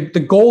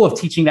 the goal of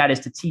teaching that is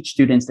to teach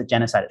students that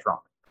genocide is wrong.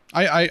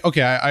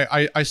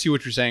 I see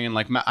what you're saying. And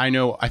like,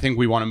 I think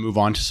we want to move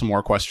on to some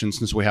more questions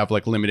since we have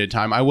like limited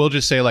time. I will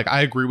just say, like,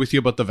 I agree with you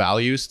about the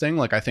values thing.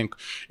 Like, I think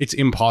it's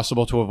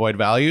impossible to avoid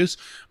values,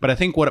 but I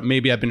think what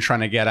maybe I've been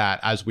trying to get at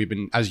as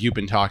you've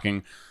been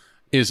talking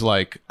is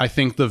like, I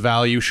think the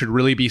value should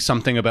really be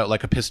something about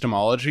like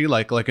epistemology,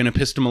 like an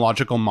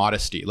epistemological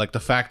modesty, like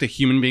the fact that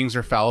human beings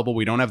are fallible.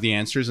 We don't have the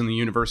answers, and the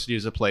university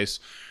is a place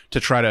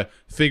to try to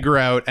figure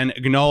out and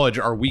acknowledge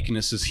our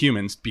weakness as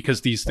humans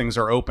because these things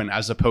are open,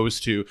 as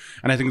opposed to,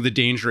 and I think the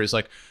danger is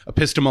like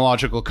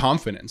epistemological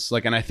confidence.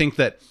 Like, and I think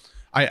that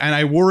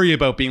I worry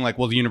about being like,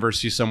 well, the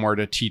university is somewhere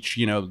to teach,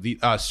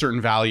 the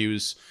certain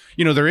values.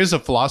 There is a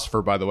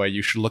philosopher, by the way,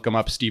 you should look him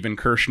up, Stephen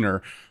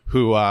Kirshner,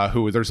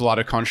 who there's a lot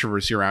of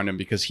controversy around him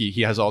because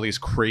he has all these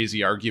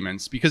crazy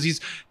arguments because he's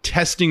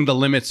testing the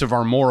limits of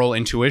our moral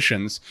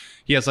intuitions.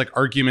 He has like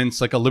arguments,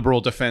 like a liberal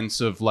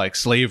defense of like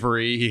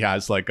slavery. He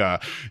has like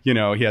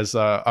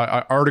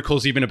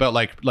articles even about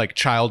like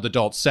child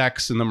adult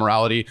sex and the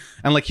morality,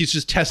 and like he's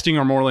just testing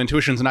our moral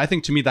intuitions. And I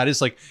think to me that is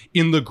like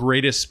in the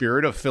greatest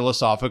spirit of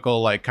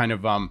philosophical, like kind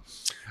of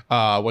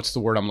what's the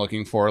word I'm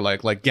looking for?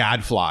 Like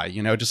gadfly,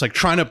 just like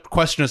trying to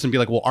question us and be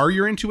like, well, are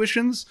your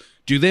intuitions,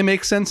 do they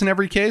make sense in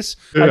every case?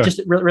 Yeah.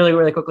 Just really,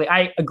 really quickly,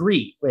 I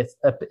agree with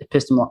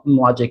epistemic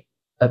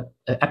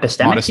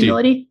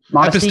humility.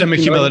 Epistemic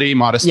humility,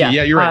 modesty.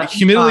 Yeah, you're right.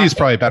 Humility is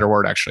probably a better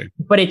word, actually.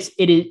 But it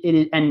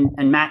is,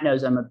 and Matt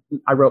knows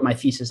I wrote my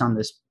thesis on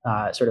this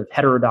sort of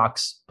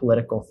heterodox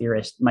political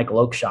theorist,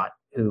 Michael Oakeshott,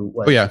 who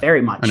was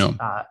very much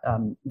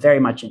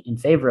in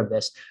favor of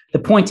this. The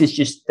point is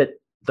just that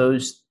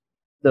those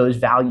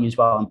values,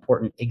 while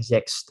important,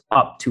 exist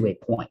up to a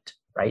point,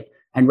 right?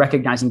 And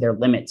recognizing their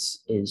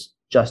limits is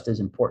just as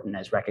important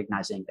as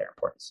recognizing their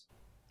importance.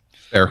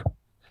 Fair.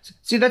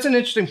 See, that's an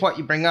interesting point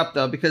you bring up,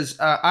 though, because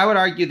I would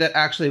argue that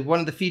actually one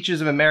of the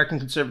features of American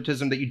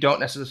conservatism that you don't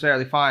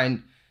necessarily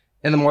find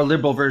in the more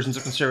liberal versions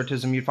of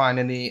conservatism you find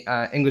in the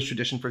English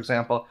tradition, for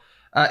example,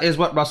 is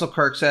what Russell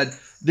Kirk said,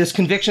 this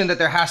conviction that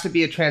there has to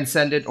be a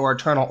transcendent or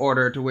eternal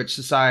order to which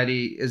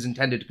society is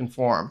intended to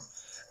conform.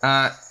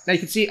 Now, you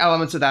can see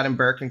elements of that in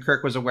Burke, and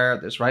Kirk was aware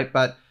of this, right?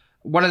 But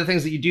one of the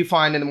things that you do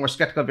find in the more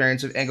skeptical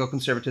variants of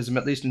Anglo-conservatism,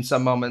 at least in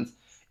some moments,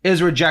 is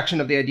a rejection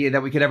of the idea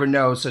that we could ever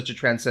know such a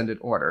transcendent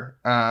order.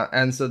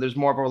 And so there's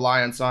more of a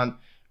reliance on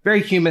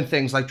very human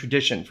things like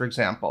tradition, for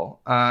example,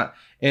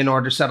 in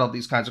order to settle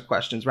these kinds of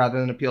questions, rather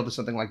than appeal to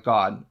something like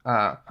God.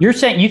 You're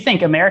saying you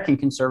think American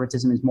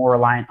conservatism is more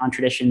reliant on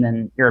tradition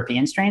than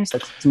European strains?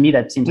 To me,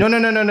 that seems... No.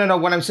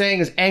 What I'm saying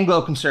is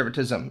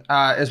Anglo-conservatism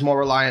is more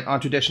reliant on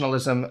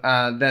traditionalism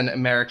than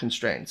American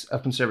strains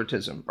of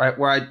conservatism, right?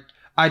 Where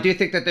I do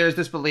think that there's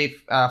this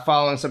belief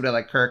following somebody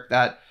like Kirk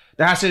that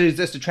there has to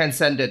exist a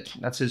transcendent,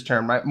 that's his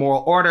term, right,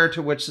 moral order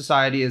to which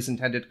society is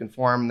intended to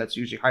conform. That's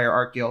usually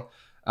hierarchical,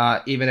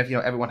 even if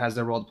everyone has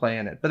their role to play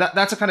in it. But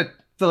that's a kind of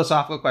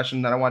philosophical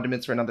question that I wanted to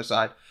mince for another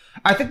side.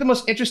 I think the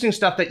most interesting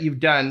stuff that you've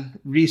done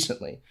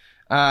recently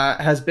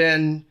has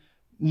been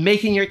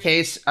making your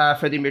case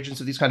for the emergence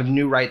of these kind of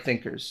new right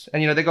thinkers.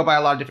 And, they go by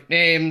a lot of different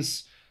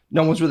names.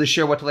 No one's really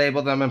sure what to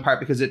label them, in part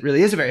because it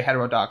really is a very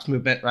heterodox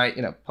movement, right?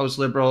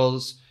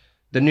 Post-liberals,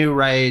 the new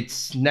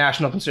rights,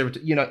 national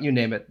conservative, you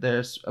name it.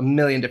 There's a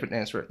million different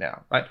names for it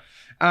now, right?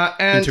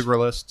 And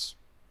integralists.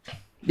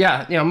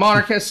 Yeah,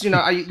 monarchists, you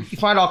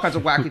find all kinds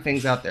of wacky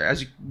things out there,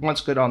 as you once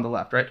could on the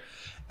left, right?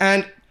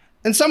 And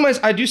in some ways,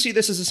 I do see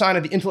this as a sign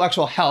of the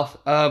intellectual health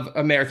of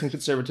American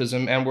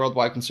conservatism and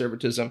worldwide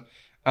conservatism.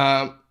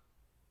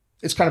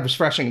 It's kind of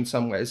refreshing in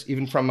some ways,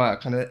 even from a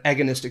kind of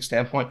agonistic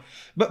standpoint.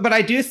 But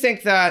I do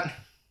think that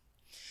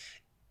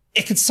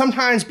it can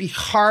sometimes be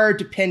hard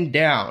to pin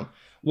down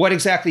what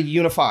exactly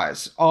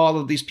unifies all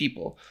of these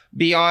people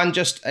beyond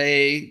just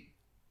a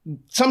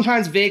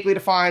sometimes vaguely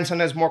defined,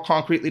 sometimes more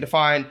concretely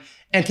defined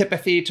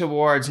antipathy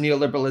towards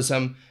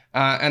neoliberalism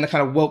and the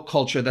kind of woke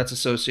culture that's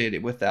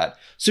associated with that.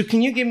 So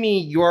can you give me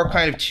your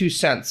kind of 2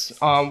 cents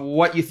on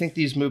what you think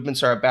these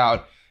movements are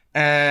about?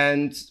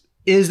 And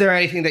is there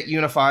anything that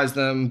unifies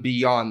them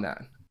beyond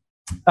that?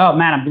 Oh,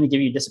 man, I'm going to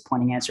give you a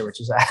disappointing answer,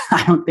 which is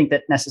I don't think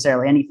that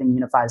necessarily anything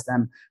unifies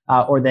them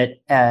or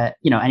that,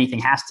 anything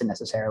has to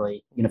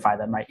necessarily unify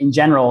them, right? In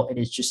general, it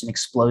is just an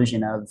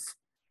explosion of,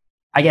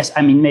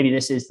 maybe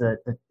this is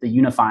the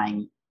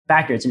unifying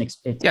factor.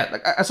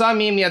 I saw a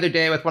meme the other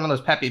day with one of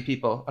those peppy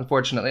people,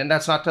 unfortunately, and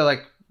that's not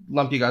to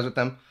lump you guys with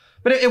them,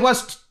 but it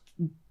was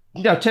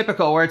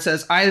typical where it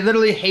says, I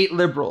literally hate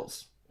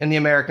liberals in the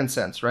American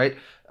sense, right?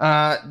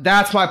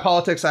 That's my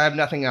politics. I have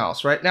nothing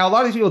else, right? Now, a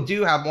lot of these people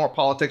do have more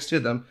politics to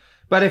them,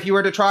 but if you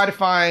were to try to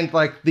find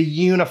the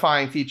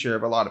unifying feature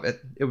of a lot of it,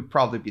 it would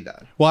probably be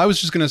that. Well, I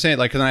was just going to say,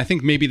 and I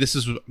think maybe this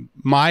is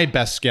my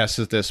best guess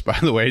at this, by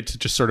the way, to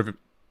just sort of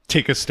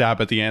take a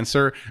stab at the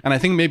answer. And I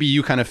think maybe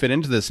you kind of fit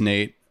into this,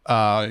 Nate.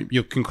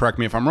 You can correct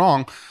me if I'm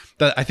wrong,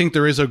 that I think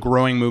there is a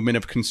growing movement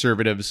of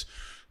conservatives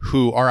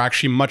who are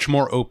actually much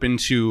more open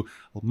to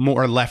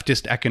more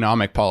leftist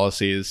economic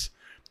policies,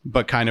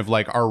 but kind of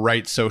are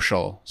right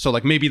social. So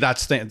maybe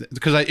that's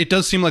because it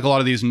does seem like a lot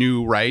of these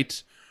new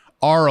right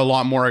are a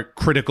lot more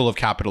critical of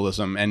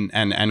capitalism and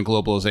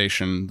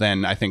globalization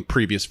than I think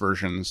previous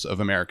versions of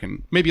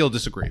American. Maybe you'll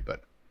disagree,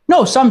 but.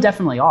 No, some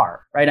definitely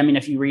are, right? I mean,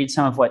 if you read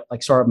some of what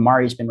Sohrab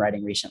Ahmari's been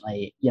writing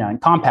recently, in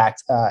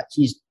Compact,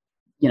 he's,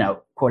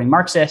 quoting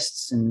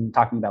Marxists and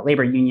talking about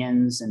labor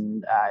unions.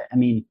 And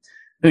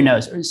who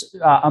knows?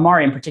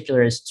 Ahmari in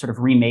particular has sort of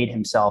remade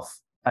himself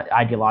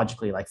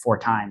ideologically 4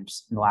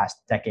 times in the last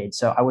decade.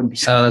 So I wouldn't be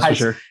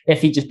surprised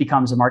if he just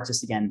becomes a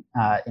Marxist again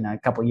in a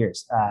couple of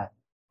years.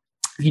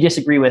 If you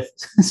disagree with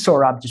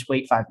Sohrab, just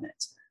wait 5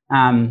 minutes.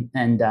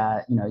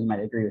 You might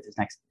agree with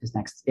his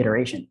next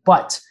iteration.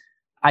 But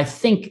I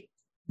think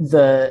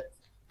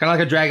kind of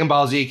like a Dragon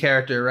Ball Z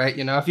character, right?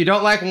 If you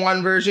don't like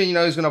one version, he's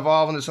going to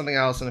evolve into something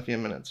else in a few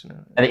minutes.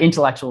 The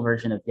intellectual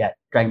version of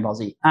Dragon Ball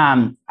Z.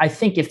 I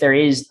think if there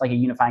is a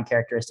unifying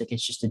characteristic,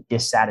 it's just a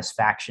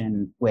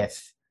dissatisfaction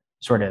with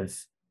sort of,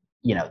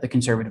 the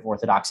conservative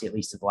orthodoxy, at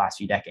least of the last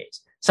few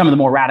decades. Some of the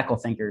more radical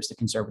thinkers, the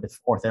conservative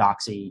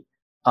orthodoxy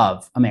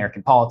of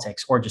American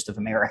politics or just of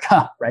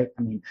America, right?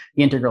 The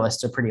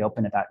integralists are pretty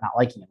open about not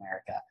liking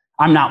America.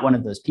 I'm not one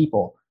of those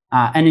people.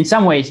 And in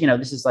some ways,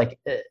 this is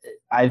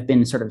I've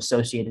been sort of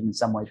associated in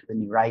some ways with the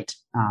new right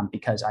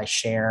because I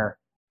share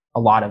a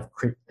lot of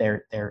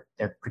their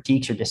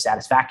critiques or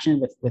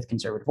dissatisfaction with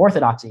conservative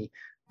orthodoxy.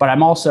 But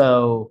I'm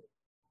also,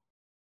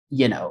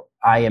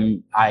 I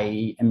am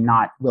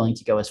not willing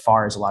to go as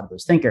far as a lot of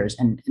those thinkers.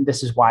 And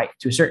this is why,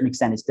 to a certain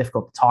extent, it's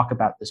difficult to talk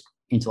about this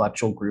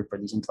intellectual group or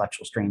these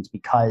intellectual strains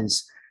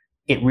because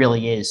it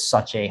really is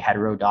such a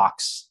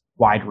heterodox,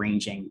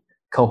 wide-ranging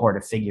cohort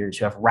of figures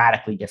who have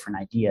radically different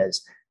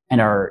ideas and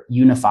are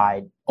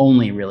unified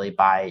only really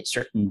by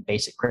certain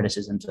basic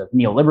criticisms of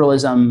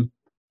neoliberalism,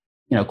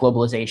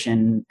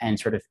 globalization, and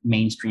sort of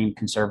mainstream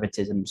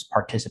conservatism's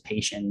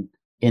participation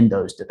in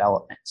those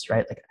developments,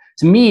 right?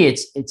 To me,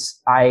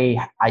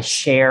 I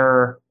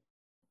share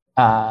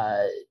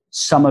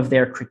some of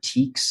their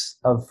critiques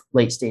of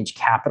late stage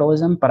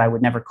capitalism, but I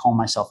would never call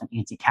myself an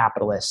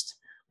anti-capitalist,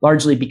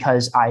 largely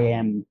because I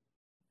am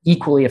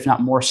equally, if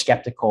not more,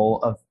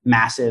 skeptical of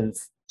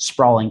massive,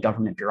 sprawling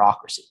government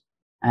bureaucracy.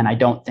 And I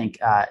don't think,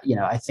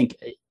 I think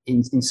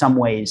in some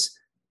ways,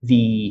 at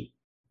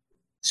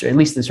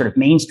least the sort of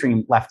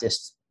mainstream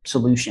leftist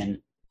solution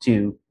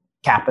to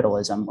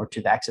capitalism or to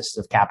the excesses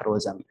of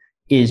capitalism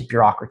is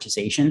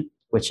bureaucratization,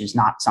 which is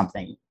not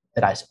something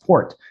that I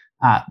support.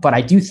 But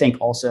I do think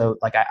also,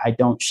 I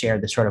don't share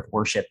the sort of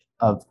worship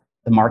of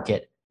the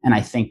market. And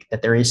I think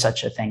that there is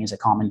such a thing as a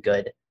common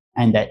good,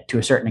 and that to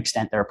a certain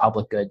extent, there are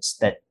public goods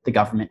that the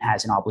government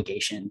has an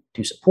obligation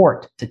to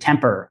support, to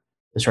temper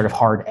the sort of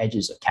hard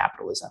edges of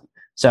capitalism.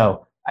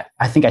 So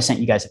I think I sent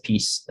you guys a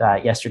piece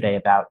yesterday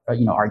about,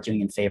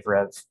 arguing in favor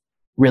of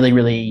really,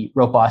 really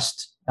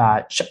robust,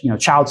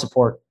 child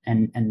support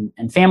and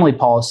family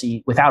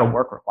policy without a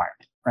work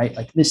requirement,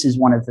 right? This is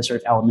one of the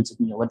sort of elements of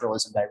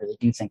neoliberalism that I really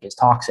do think is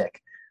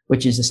toxic,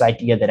 which is this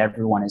idea that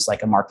everyone is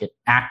like a market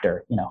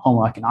actor,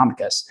 Homo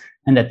economicus,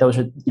 and that those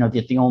are,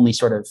 the only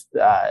sort of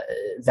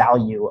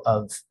value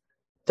of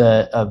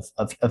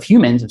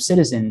humans, of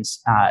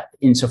citizens,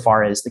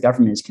 insofar as the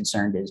government is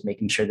concerned, is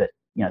making sure that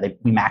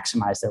we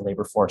maximize their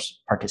labor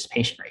force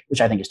participation rate,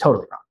 which I think is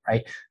totally wrong,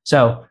 right?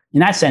 So in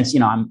that sense,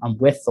 I'm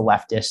with the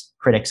leftist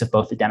critics of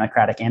both the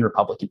Democratic and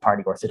Republican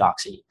Party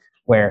orthodoxy,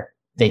 where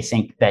they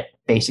think that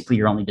basically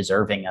you're only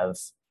deserving of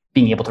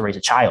being able to raise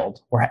a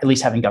child, or at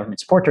least having government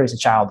support to raise a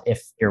child,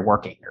 if you're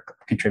working or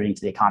contributing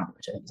to the economy,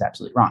 which I think is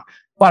absolutely wrong.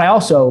 But I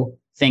also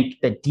think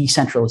that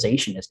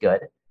decentralization is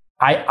good.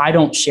 I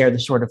don't share the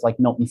sort of like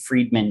Milton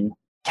Friedman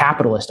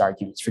capitalist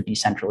arguments for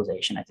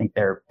decentralization. I think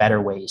there are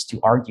better ways to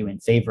argue in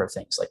favor of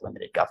things like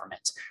limited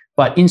government.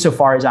 But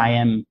insofar as I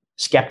am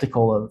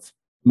skeptical of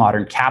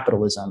modern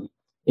capitalism,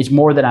 it's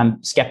more that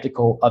I'm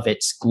skeptical of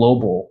its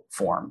global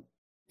form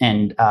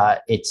and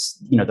it's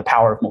the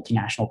power of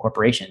multinational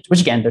corporations,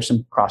 which again, there's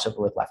some crossover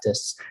with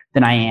leftists,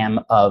 than I am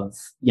of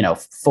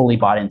fully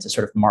bought into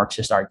sort of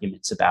Marxist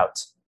arguments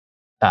about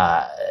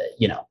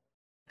the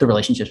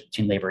relationships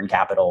between labor and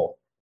capital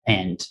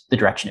and the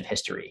direction of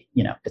history,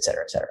 et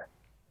cetera, et cetera.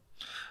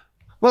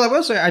 Well, I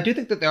will say, I do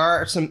think that there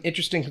are some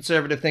interesting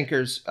conservative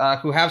thinkers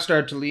who have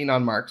started to lean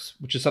on Marx,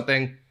 which is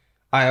something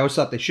I always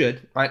thought they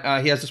should,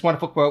 right? He has this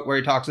wonderful quote where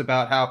he talks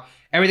about how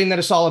everything that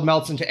is solid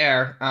melts into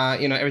air,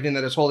 everything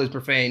that is holy is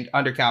profaned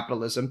under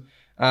capitalism.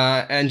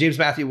 And James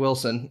Matthew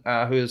Wilson,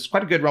 who is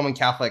quite a good Roman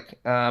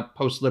Catholic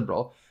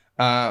post-liberal,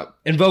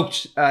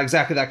 invoked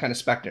exactly that kind of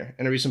specter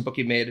in a recent book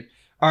he made,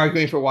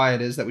 arguing for why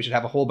it is that we should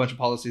have a whole bunch of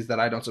policies that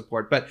I don't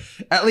support. But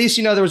at least,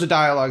 there was a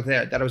dialogue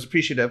there that I was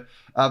appreciative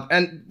of.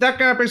 And that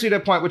kind of brings me to a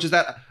point, which is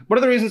that one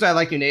of the reasons I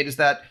like you, Nate, is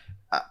that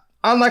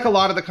unlike a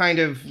lot of the kind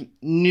of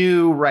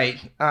new right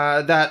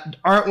that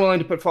aren't willing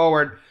to put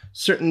forward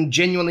certain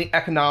genuinely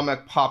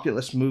economic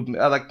populist movement,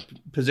 like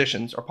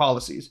positions or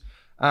policies,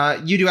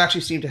 you do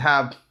actually seem to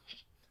have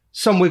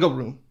some wiggle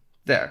room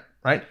there,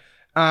 right?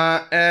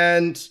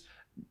 And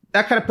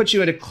that kind of puts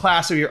you in a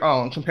class of your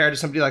own compared to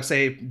somebody like,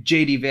 say,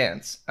 J.D.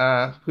 Vance,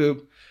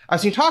 who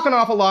I've seen talk an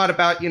awful lot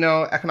about,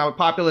 economic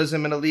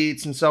populism and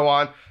elites and so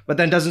on, but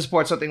then doesn't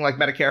support something like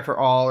Medicare for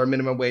all or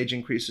minimum wage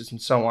increases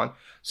and so on.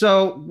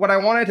 So what I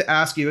wanted to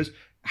ask you is,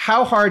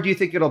 how hard do you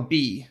think it'll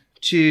be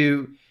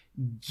to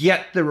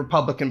get the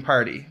Republican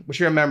Party, which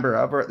you're a member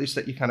of, or at least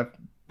that you kind of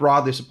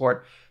broadly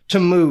support, to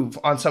move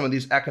on some of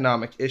these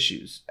economic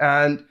issues?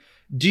 And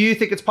do you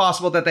think it's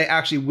possible that they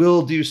actually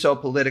will do so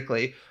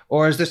politically?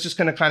 Or is this just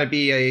going to kind of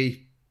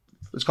be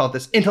let's call it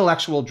this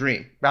intellectual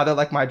dream, rather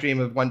like my dream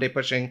of one day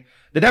pushing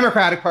the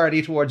Democratic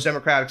Party towards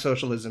democratic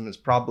socialism is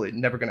probably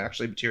never going to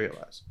actually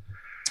materialize?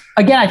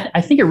 Again,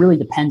 I think it really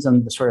depends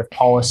on the sort of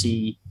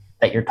policy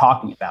that you're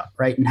talking about,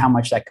 right? And how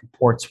much that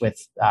comports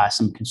with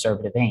some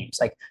conservative aims.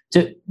 Like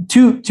to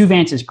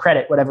Vance's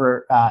credit,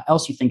 whatever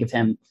else you think of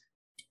him,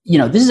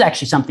 this is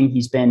actually something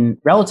he's been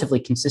relatively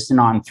consistent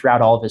on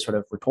throughout all of his sort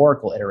of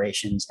rhetorical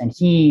iterations. And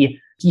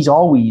he's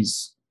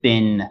always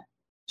been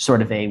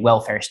sort of a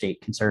welfare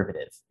state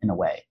conservative in a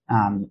way.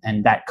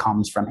 And that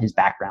comes from his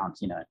background,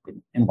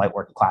 in white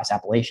working class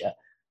Appalachia.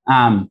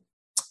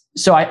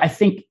 So I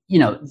think,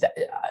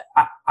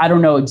 I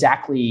don't know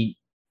exactly,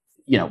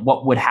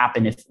 what would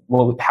happen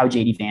how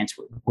J.D. Vance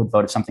would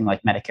vote if something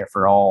like Medicare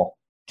for all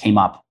came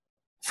up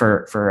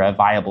for a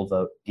viable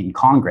vote in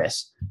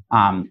Congress.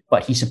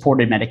 But he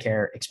supported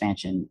Medicare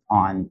expansion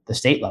on the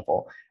state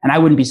level. And I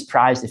wouldn't be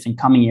surprised if in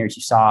coming years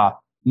you saw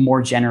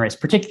more generous,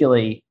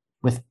 particularly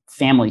with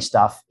family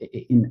stuff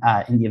in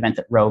the event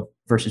that Roe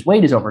versus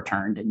Wade is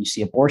overturned and you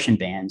see abortion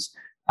bans.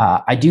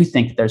 I do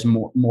think that there's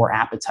more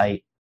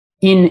appetite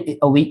in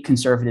elite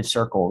conservative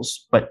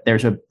circles, but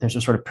there's a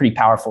sort of pretty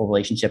powerful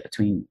relationship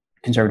between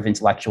conservative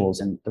intellectuals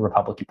and the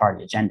Republican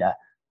Party agenda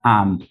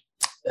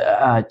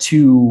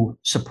to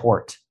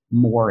support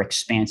more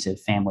expansive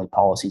family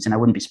policies. And I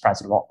wouldn't be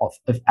surprised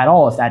at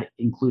all if that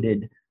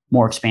included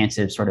more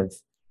expansive sort of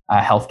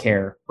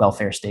healthcare,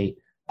 welfare state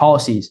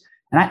policies.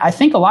 And I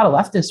think a lot of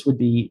leftists would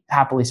be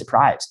happily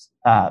surprised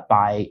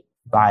by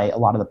a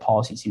lot of the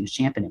policies he was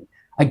championing.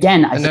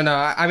 Again,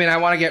 I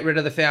want to get rid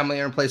of the family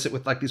and replace it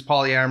with like these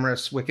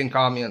polyamorous Wiccan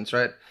communes,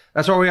 right?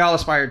 That's what we all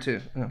aspire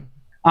to.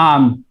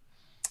 Yeah.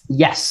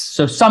 Yes.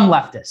 So some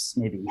leftists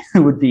maybe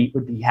would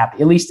be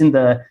happy, at least in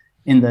the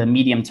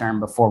medium term,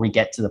 before we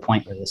get to the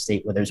point where the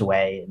state withers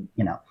away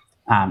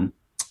and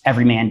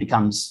every man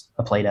becomes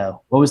a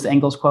Plato. What was the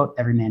Engels quote?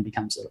 Every man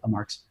becomes a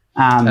Marx.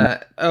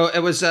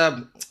 It was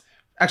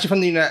actually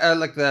from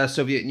the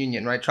Soviet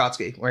Union, right?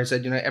 Trotsky, where he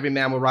said, every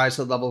man will rise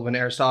to the level of an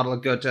Aristotle, a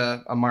Goethe,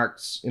 a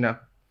Marx,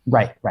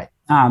 Right.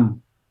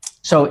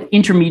 So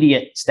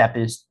intermediate step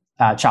is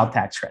child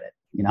tax credit,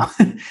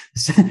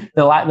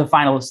 the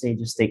final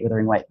stage is state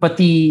withering away. But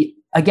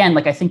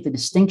I think the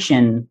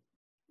distinction,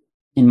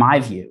 in my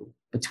view,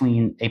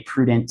 between a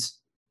prudent,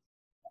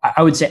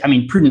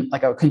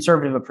 like a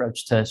conservative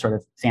approach to sort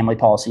of family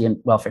policy and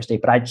welfare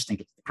state, but I just think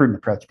it's a prudent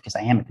approach because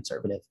I am a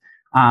conservative.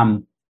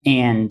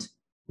 And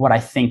what I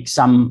think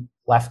some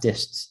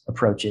leftist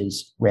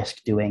approaches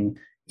risk doing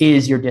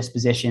is your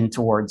disposition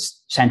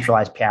towards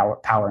centralized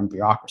power and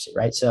bureaucracy,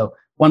 right? So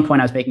one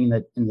point I was making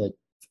in the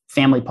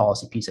family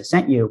policy piece I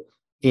sent you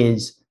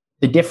is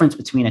the difference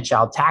between a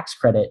child tax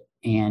credit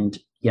and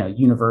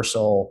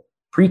universal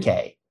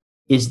pre-K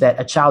is that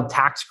a child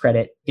tax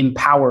credit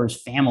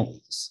empowers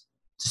families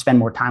to spend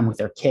more time with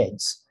their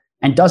kids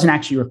and doesn't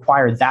actually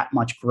require that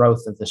much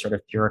growth of the sort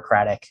of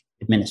bureaucratic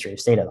administrative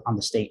state on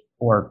the state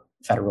or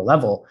federal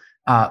level,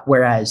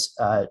 whereas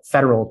a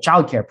federal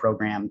childcare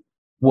program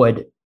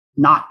would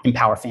not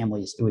empower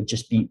families. It would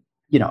just be,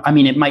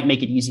 it might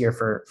make it easier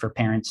for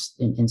parents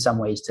in some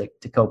ways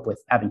to cope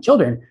with having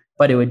children,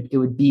 but it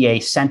would be a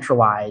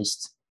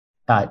centralized,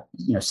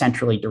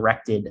 centrally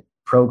directed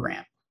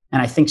program.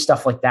 And I think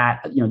stuff like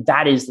that,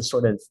 that is the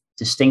sort of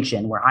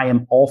distinction where I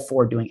am all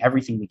for doing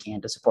everything we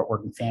can to support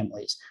working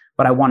families,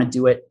 but I want to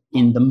do it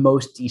in the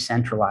most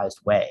decentralized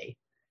way.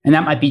 And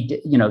that might be,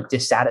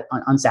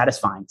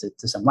 unsatisfying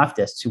to some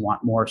leftists who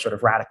want more sort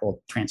of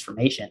radical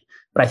transformation.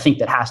 But I think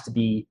that has to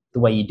be the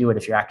way you do it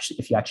if you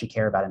actually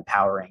care about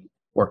empowering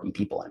working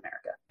people in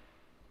America.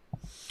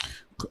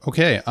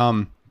 Okay.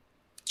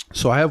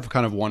 So I have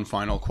kind of one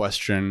final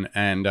question,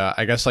 and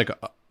I guess like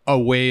a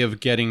way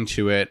of getting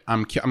to it.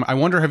 I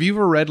wonder, have you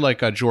ever read like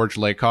George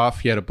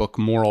Lakoff? He had a book,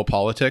 Moral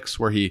Politics,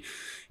 where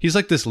he's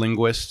like this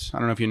linguist. I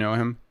don't know if you know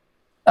him.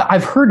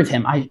 I've heard of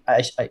him. I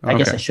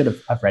guess I should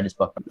have. I've read his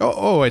book.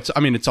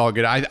 It's all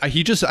good.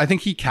 I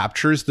think he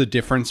captures the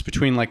difference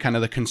between like kind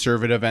of the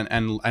conservative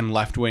and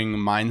left wing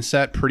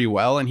mindset pretty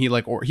well. And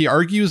he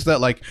argues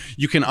that like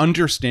you can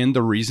understand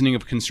the reasoning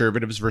of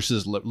conservatives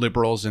versus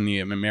liberals in the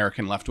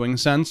American left wing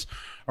sense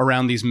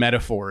around these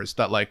metaphors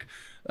that like.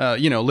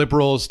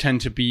 Liberals tend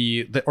to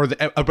be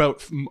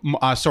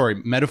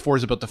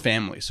metaphors about the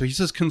family. So he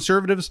says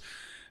conservatives,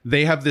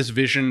 they have this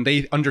vision.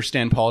 They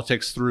understand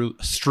politics through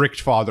strict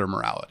father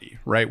morality,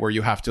 right? Where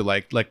you have to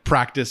like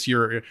practice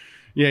your,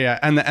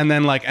 and then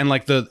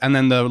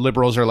the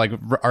liberals are like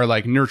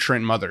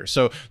nurturant mothers.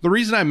 So the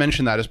reason I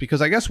mention that is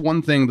because I guess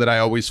one thing that I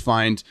always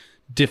find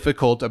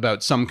difficult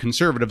about some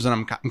conservatives, and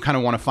I'm kind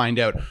of want to find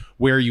out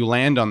where you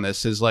land on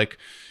this, is like,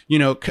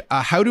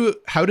 how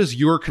does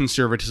your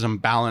conservatism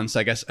balance,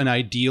 I guess, an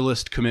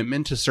idealist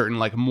commitment to certain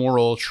like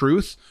moral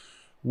truth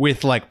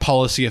with like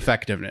policy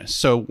effectiveness?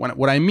 So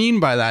what I mean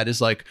by that is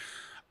like,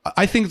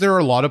 I think there are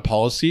a lot of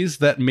policies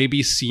that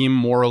maybe seem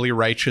morally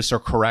righteous or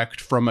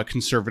correct from a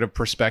conservative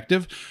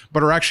perspective,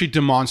 but are actually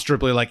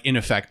demonstrably like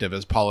ineffective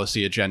as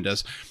policy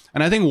agendas.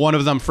 And I think one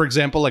of them, for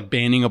example, like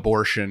banning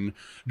abortion,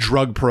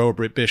 drug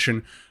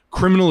prohibition,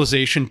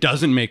 criminalization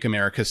doesn't make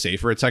America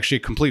safer. It's actually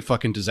a complete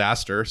fucking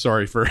disaster.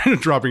 Sorry for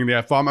dropping the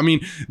F-bomb. I mean,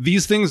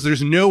 these things,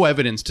 there's no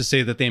evidence to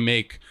say that they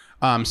make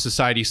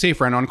society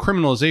safer. And on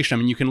criminalization, I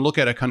mean, you can look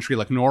at a country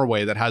like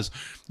Norway that has,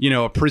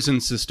 a prison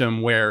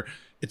system where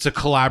it's a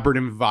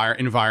collaborative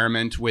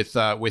environment with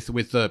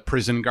the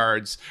prison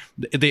guards.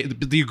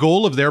 The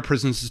goal of their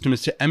prison system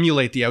is to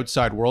emulate the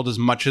outside world as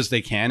much as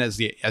they can as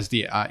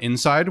the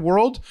inside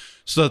world,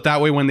 so that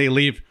way when they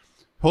leave,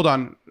 hold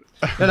on.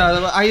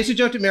 No, I used to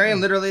joke to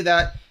Marion literally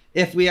that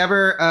if we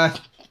ever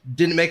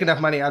didn't make enough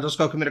money, I'll just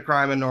go commit a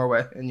crime in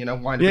Norway and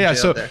wind up in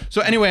jail there.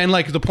 So anyway, and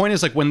like the point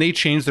is like when they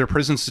changed their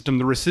prison system,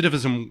 the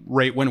recidivism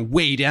rate went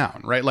way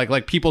down, right?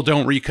 Like people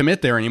don't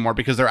recommit there anymore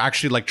because they're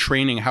actually like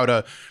training how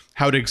to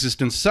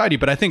exist in society.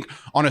 But I think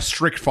on a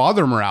strict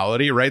father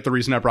morality, right? The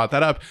reason I brought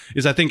that up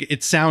is I think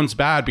it sounds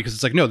bad because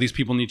it's like, no, these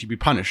people need to be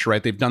punished,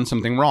 right? They've done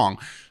something wrong.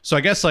 So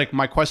I guess like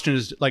my question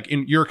is like,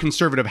 in your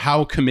conservative,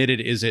 how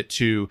committed is it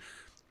to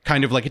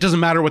kind of like, it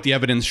doesn't matter what the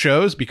evidence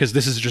shows because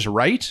this is just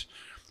right,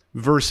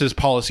 versus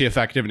policy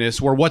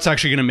effectiveness, where what's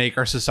actually going to make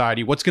our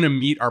society, what's going to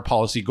meet our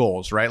policy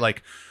goals, right?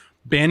 Like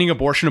banning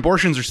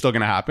abortions are still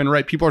going to happen,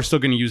 right? People are still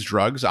going to use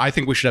drugs. I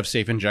think we should have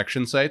safe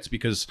injection sites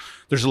because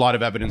there's a lot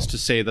of evidence to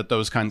say that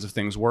those kinds of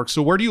things work.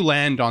 So where do you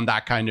land on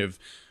that kind of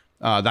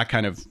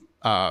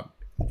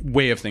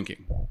way of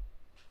thinking?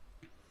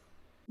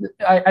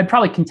 I'd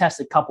probably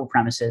contest a couple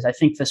premises. I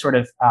think the sort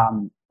of,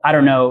 I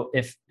don't know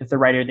if the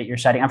writer that you're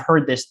citing, I've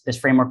heard this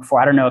framework before.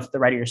 I don't know if the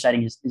writer you're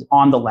citing is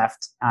on the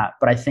left,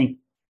 but I think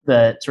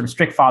the sort of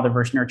strict father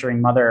versus nurturing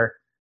mother.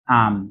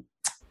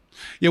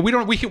 We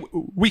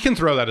can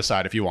throw that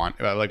aside if you want.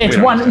 It's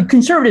one,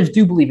 conservatives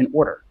do believe in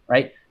order,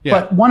 right? Yeah.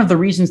 But one of the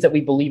reasons that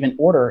we believe in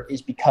order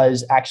is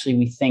because actually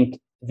we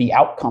think the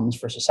outcomes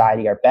for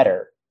society are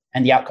better,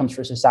 and the outcomes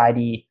for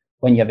society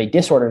when you have a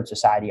disordered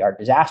society are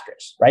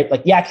disastrous, right?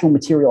 Like the actual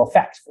material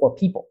effects for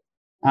people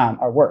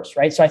are worse,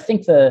 right? So I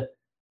think the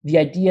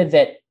idea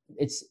that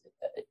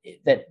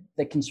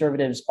that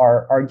conservatives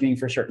are arguing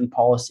for certain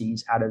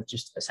policies out of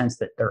just a sense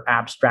that they're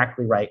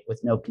abstractly right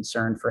with no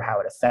concern for how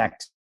it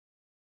affects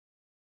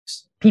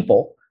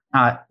people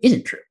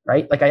isn't true,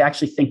 right? Like I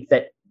actually think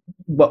that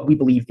what we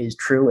believe is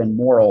true and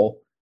moral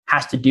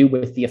has to do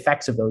with the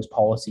effects of those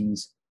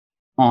policies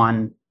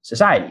on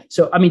society.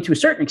 So, I mean, to a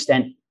certain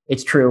extent,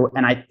 it's true,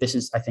 and this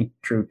is, I think,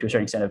 true to a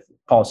certain extent of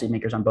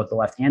policymakers on both the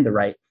left and the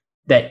right,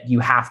 that you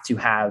have to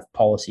have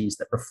policies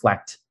that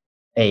reflect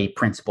a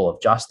principle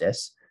of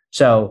justice.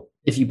 So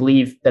if you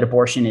believe that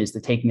abortion is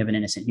the taking of an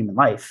innocent human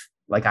life,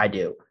 like I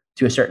do,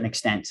 to a certain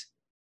extent,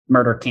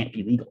 murder can't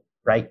be legal,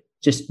 right?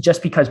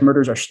 Just because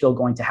murders are still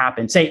going to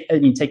happen. Take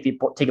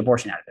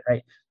abortion out of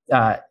it,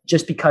 right?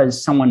 Just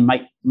because someone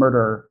might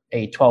murder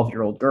a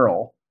 12-year-old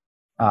girl,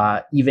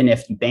 even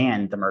if you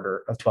ban the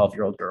murder of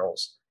 12-year-old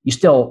girls, you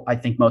still, I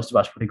think most of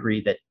us would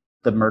agree that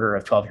the murder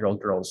of 12-year-old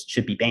girls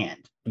should be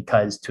banned,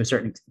 because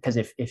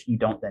if you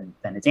don't, then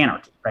it's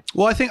anarchy, right?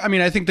 Well, I think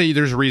that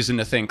there's reason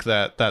to think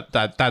that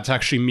that's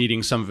actually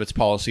meeting some of its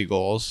policy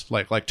goals,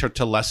 like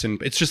to lessen.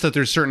 It's just that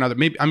there's certain other,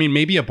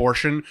 maybe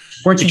abortion.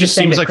 Weren't you just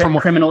saying that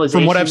criminalization?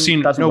 From what I've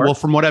seen, work?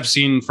 From what I've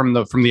seen from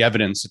the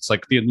evidence, it's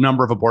like the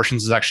number of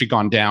abortions has actually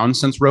gone down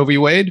since Roe v.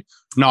 Wade,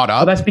 not up.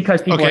 Well, that's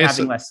because people are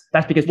having less.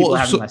 That's because people are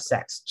having less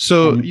sex.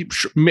 So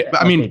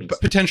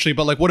potentially,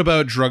 but like, what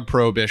about drug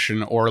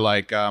prohibition, or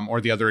like, or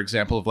the other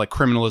example of like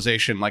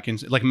criminalization,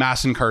 like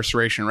mass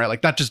incarceration, right?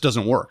 Like that just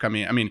doesn't work. I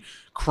mean,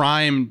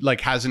 crime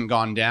like hasn't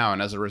gone down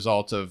as a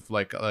result of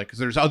like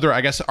there's other, I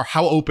guess.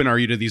 How open are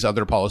you to these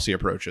other policy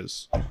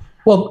approaches?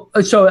 Well,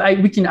 so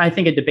I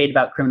think a debate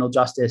about criminal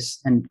justice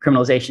and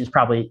criminalization is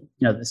probably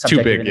the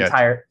subject of an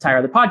entire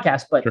other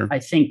podcast. But sure. I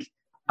think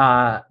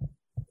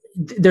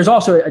there's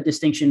also a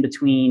distinction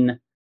between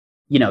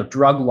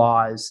drug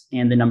laws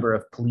and the number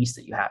of police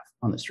that you have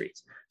on the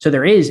streets. So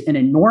there is an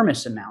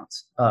enormous amount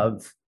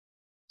of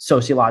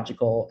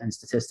sociological and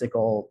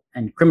statistical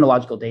and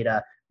criminological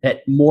data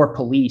that more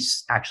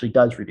police actually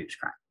does reduce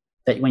crime.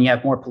 That when you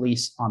have more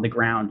police on the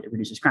ground, it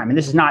reduces crime. And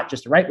this is not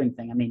just a right-wing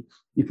thing. I mean,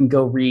 you can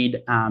go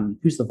read,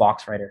 who's the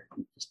Vox writer?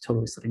 I'm just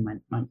totally slipping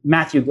my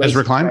Matthew Iglesias.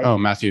 Ezra Klein? Right? Oh,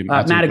 Matthew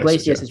Matt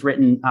Iglesias has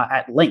written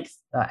at length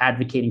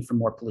advocating for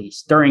more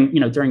police. During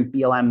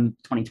BLM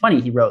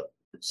 2020, he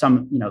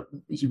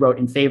wrote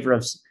in favor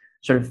of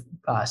sort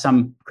of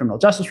some criminal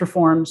justice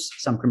reforms,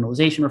 some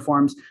criminalization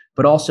reforms,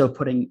 but also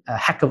putting a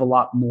heck of a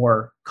lot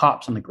more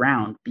cops on the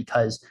ground,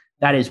 because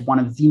that is one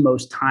of the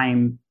most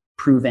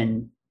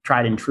time-proven,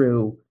 tried and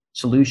true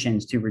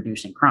solutions to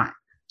reducing crime.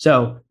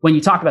 So when you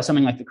talk about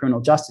something like the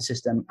criminal justice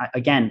system,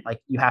 again,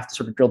 like you have to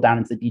sort of drill down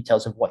into the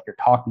details of what you're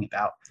talking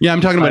about. Yeah,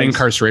 I'm talking about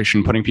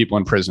incarceration, putting people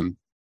in prison.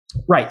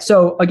 Right.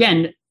 So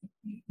again,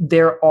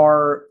 there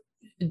are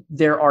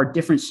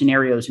different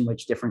scenarios in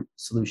which different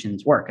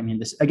solutions work. I mean,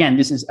 this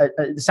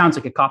sounds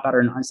like a cop-out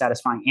or an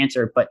unsatisfying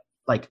answer, but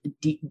like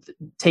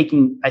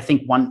taking, I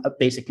think a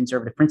basic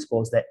conservative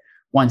principle is that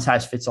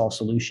one-size-fits-all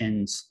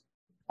solutions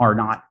are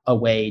not a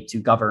way to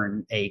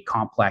govern a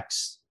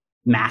complex,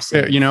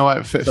 massive.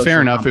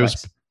 Fair enough. Complex. It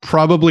was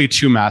probably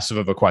too massive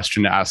of a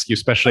question to ask you,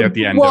 especially at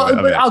the end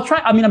of it. I'll try.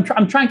 I mean,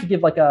 I'm trying to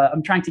give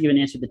an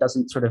answer that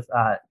doesn't sort of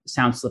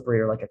sound slippery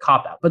or like a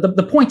cop-out. But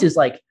the point is,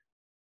 like,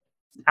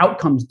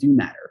 outcomes do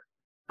matter.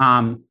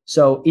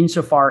 So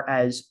insofar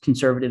as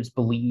conservatives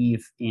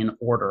believe in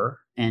order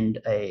and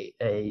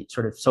a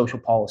sort of social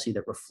policy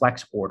that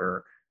reflects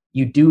order,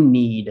 you do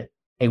need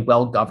a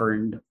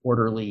well-governed,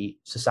 orderly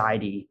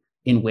society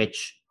in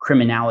which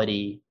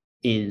criminality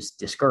is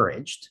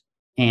discouraged,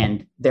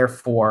 and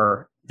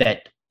therefore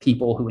that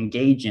people who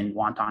engage in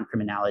wanton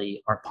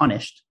criminality are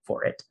punished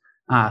for it.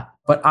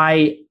 But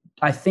I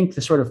think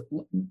the sort of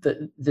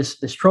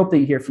this trope that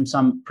you hear from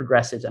some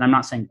progressives, and I'm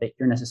not saying that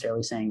you're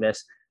necessarily saying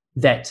this,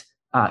 that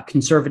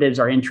conservatives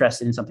are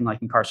interested in something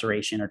like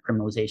incarceration or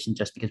criminalization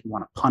just because we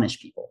want to punish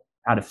people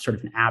out of sort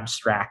of an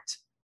abstract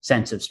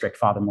sense of strict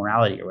father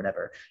morality or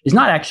whatever, is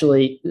not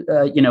actually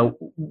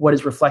what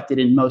is reflected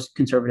in most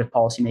conservative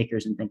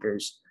policymakers and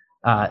thinkers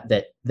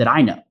that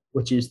I know,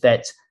 which is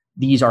that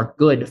these are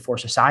good for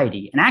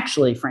society, and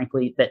actually,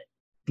 frankly, that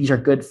these are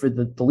good for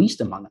the least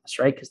among us,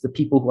 right? Because the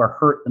people who are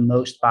hurt the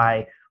most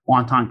by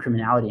wanton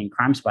criminality and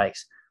crime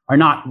spikes are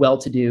not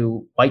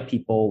well-to-do white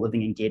people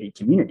living in gated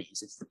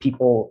communities. It's the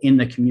people in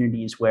the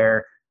communities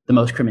where the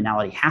most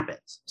criminality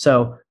happens.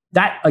 So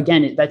that,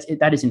 again,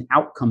 that is an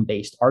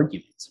outcome-based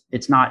argument.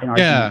 It's not an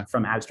argument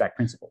from abstract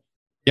principle.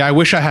 Yeah, I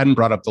wish I hadn't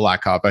brought up the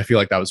LACOP. I feel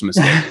like that was a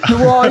mistake.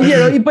 Well,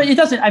 but it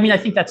doesn't. I mean, I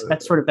think that's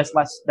less.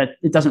 That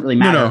it doesn't really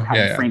matter how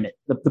you frame it.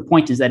 The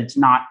point is that it's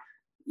not.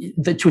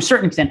 To a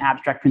certain extent,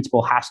 abstract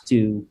principle has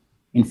to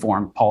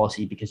inform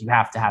policy, because you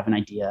have to have an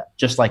idea.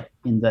 Just like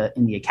in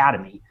the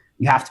academy,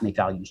 you have to make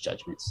values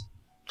judgments.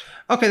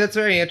 Okay, that's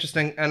very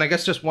interesting. And I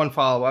guess just one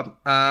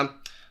follow-up.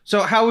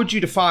 So how would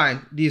you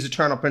define these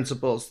eternal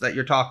principles that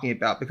you're talking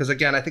about? Because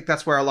again, I think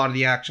that's where a lot of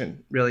the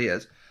action really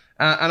is.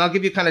 And I'll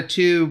give you kind of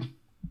two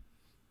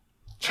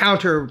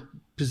counter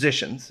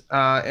positions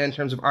in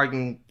terms of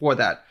arguing for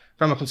that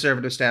from a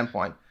conservative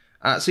standpoint.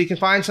 So you can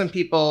find some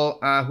people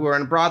who are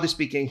in a broadly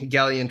speaking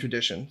Hegelian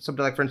tradition,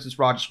 somebody like, for instance,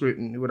 Roger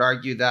Scruton, who would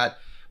argue that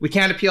we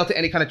can't appeal to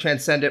any kind of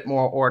transcendent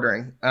moral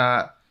ordering,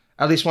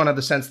 at least one in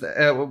the sense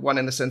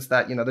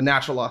that the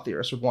natural law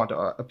theorists would want to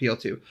appeal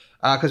to,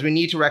 because we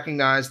need to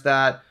recognize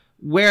that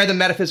where the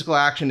metaphysical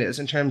action is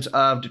in terms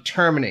of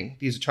determining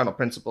these eternal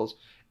principles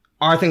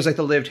are things like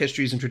the lived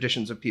histories and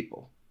traditions of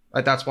people.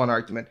 Right? That's one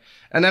argument.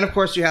 And then, of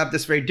course, you have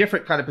this very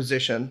different kind of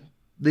position.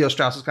 Leo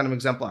Strauss is kind of an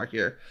exemplar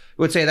here.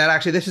 Who would say that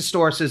actually this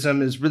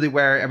historicism is really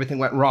where everything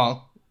went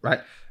wrong,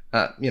 right?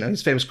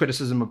 His famous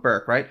criticism of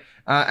Burke, right?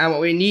 And what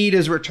we need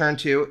is a return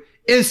to,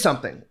 is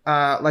something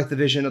like the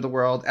vision of the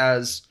world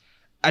as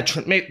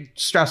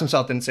Strauss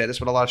himself didn't say this,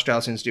 but a lot of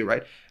Straussians do,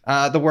 right?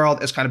 The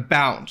world is kind of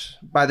bound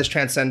by this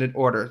transcendent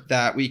order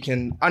that we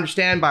can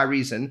understand by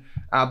reason,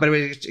 but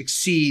it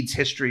exceeds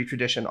history,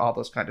 tradition, all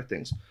those kind of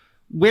things.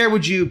 Where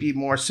would you be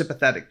more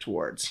sympathetic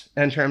towards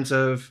in terms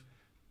of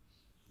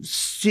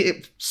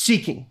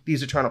seeking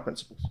these eternal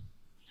principles?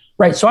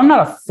 Right. So I'm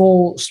not a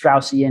full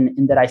Straussian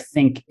in that I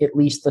think at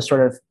least the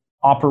sort of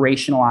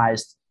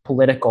operationalized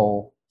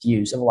political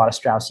views of a lot of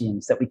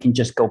Straussians that we can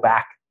just go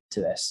back to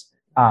this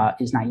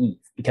is naive,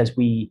 because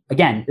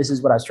this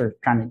is what I was sort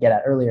of trying to get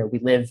at earlier. We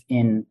live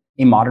in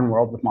a modern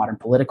world with modern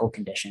political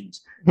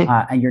conditions,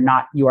 and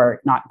you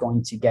are not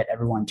going to get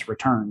everyone to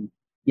return,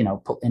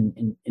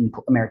 in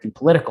American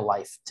political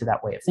life to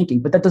that way of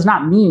thinking. But that does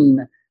not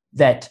mean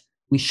that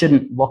we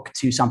shouldn't look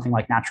to something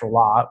like natural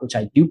law, which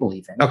I do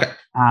believe in,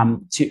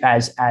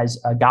 as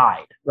a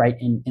guide, right,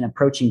 in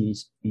approaching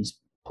these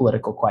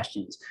political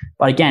questions.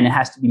 But again, it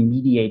has to be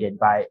mediated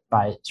by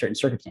certain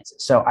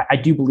circumstances. So I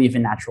do believe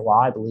in natural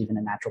law. I believe in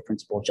a natural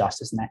principle of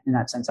justice. In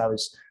that sense,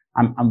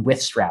 I'm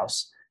with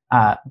Strauss.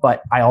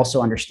 But I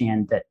also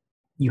understand that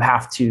you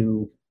have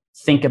to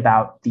think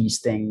about these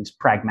things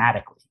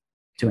pragmatically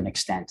to an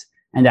extent,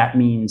 and that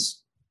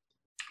means,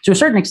 to a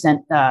certain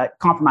extent,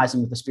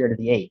 compromising with the spirit of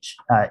the age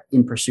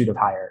in pursuit of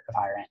higher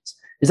ends.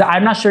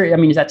 I'm not sure. I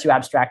mean, is that too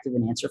abstract of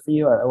an answer for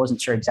you? I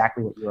wasn't sure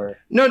exactly what you were.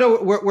 No,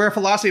 we're a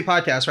philosophy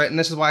podcast, right? And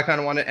this is why I kind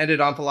of want to end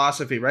it on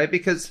philosophy, right?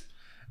 Because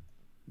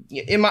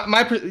in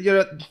my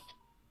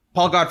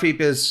Paul Gottfried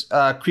is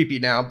creepy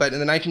now, but in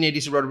the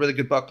 1980s, he wrote a really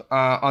good book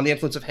on the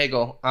influence of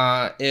Hegel.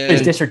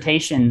 His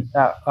dissertation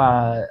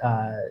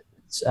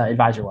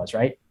advisor was,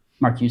 right?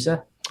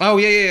 Marcuse? Oh,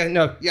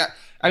 yeah.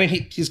 I mean,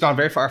 he's gone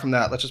very far from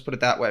that. Let's just put it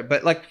that way.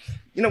 But one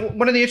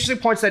of the interesting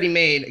points that he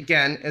made,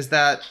 again, is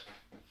that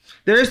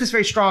there is this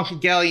very strong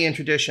Hegelian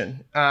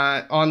tradition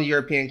on the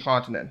European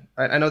continent.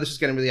 Right? I know this is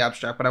getting really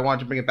abstract, but I wanted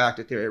to bring it back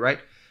to theory, right?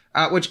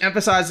 Which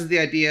emphasizes the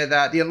idea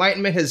that the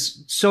Enlightenment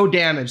has so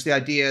damaged the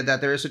idea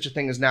that there is such a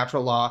thing as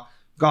natural law,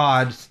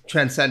 God,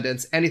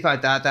 transcendence, anything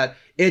like that, that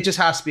it just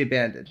has to be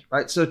abandoned,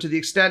 right? So to the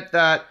extent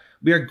that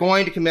we are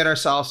going to commit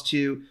ourselves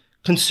to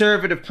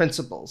conservative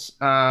principles,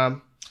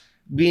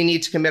 we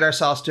need to commit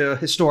ourselves to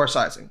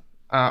historicizing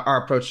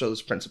our approach to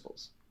those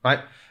principles, right?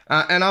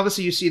 And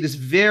obviously you see this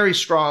very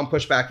strong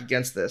pushback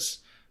against this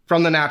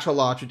from the natural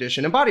law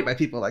tradition, embodied by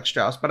people like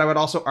Strauss, but I would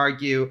also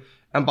argue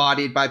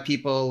embodied by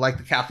people like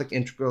the Catholic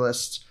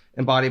integralists,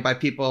 embodied by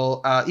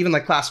people even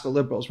like classical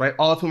liberals, right?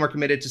 All of whom are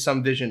committed to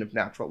some vision of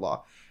natural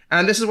law.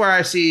 And this is where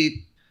I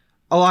see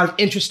a lot of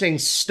interesting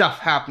stuff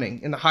happening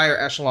in the higher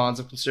echelons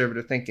of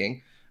conservative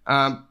thinking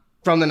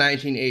from the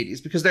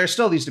 1980s, because there are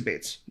still these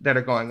debates that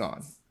are going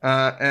on.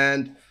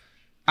 And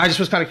I just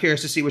was kind of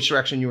curious to see which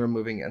direction you were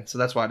moving in. So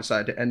that's why I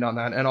decided to end on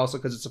that. And also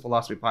because it's a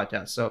philosophy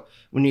podcast. So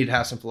we need to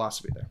have some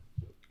philosophy there.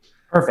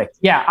 Perfect.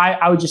 Yeah,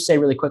 I would just say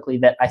really quickly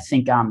that I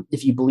think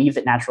if you believe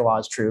that natural law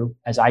is true,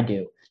 as I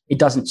do, it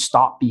doesn't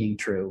stop being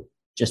true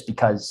just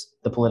because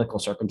the political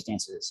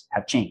circumstances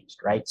have changed,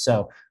 right?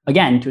 So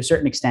again, to a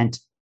certain extent,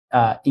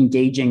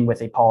 engaging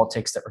with a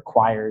politics that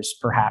requires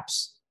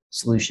perhaps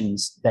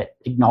solutions that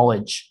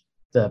acknowledge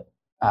the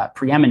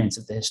preeminence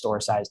of the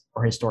historicized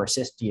or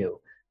historicist view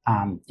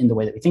in the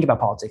way that we think about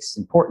politics is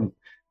important.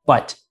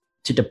 But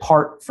to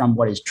depart from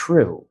what is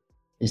true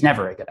is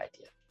never a good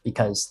idea,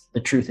 because the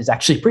truth is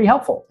actually pretty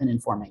helpful in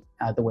informing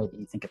the way that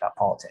you think about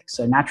politics.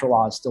 So natural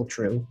law is still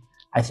true.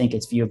 I think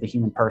its view of the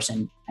human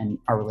person and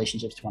our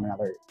relationships to one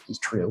another is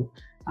true.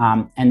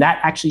 And that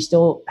actually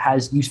still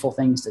has useful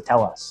things to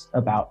tell us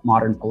about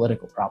modern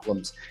political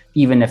problems,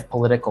 even if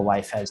political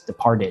life has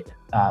departed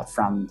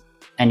from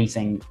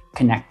anything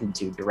connected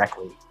to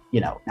directly,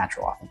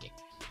 natural law thinking.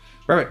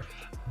 Perfect.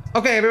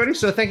 Okay, everybody.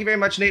 So thank you very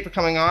much, Nate, for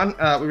coming on.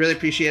 We really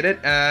appreciate it.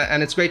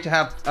 And it's great to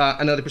have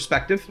another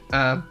perspective.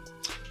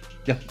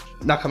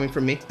 Not coming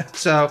from me.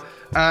 So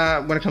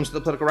when it comes to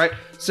the political right.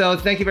 So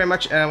thank you very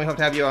much. And we hope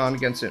to have you on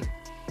again soon.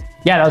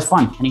 Yeah, that was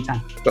fun.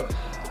 Anytime. Cool.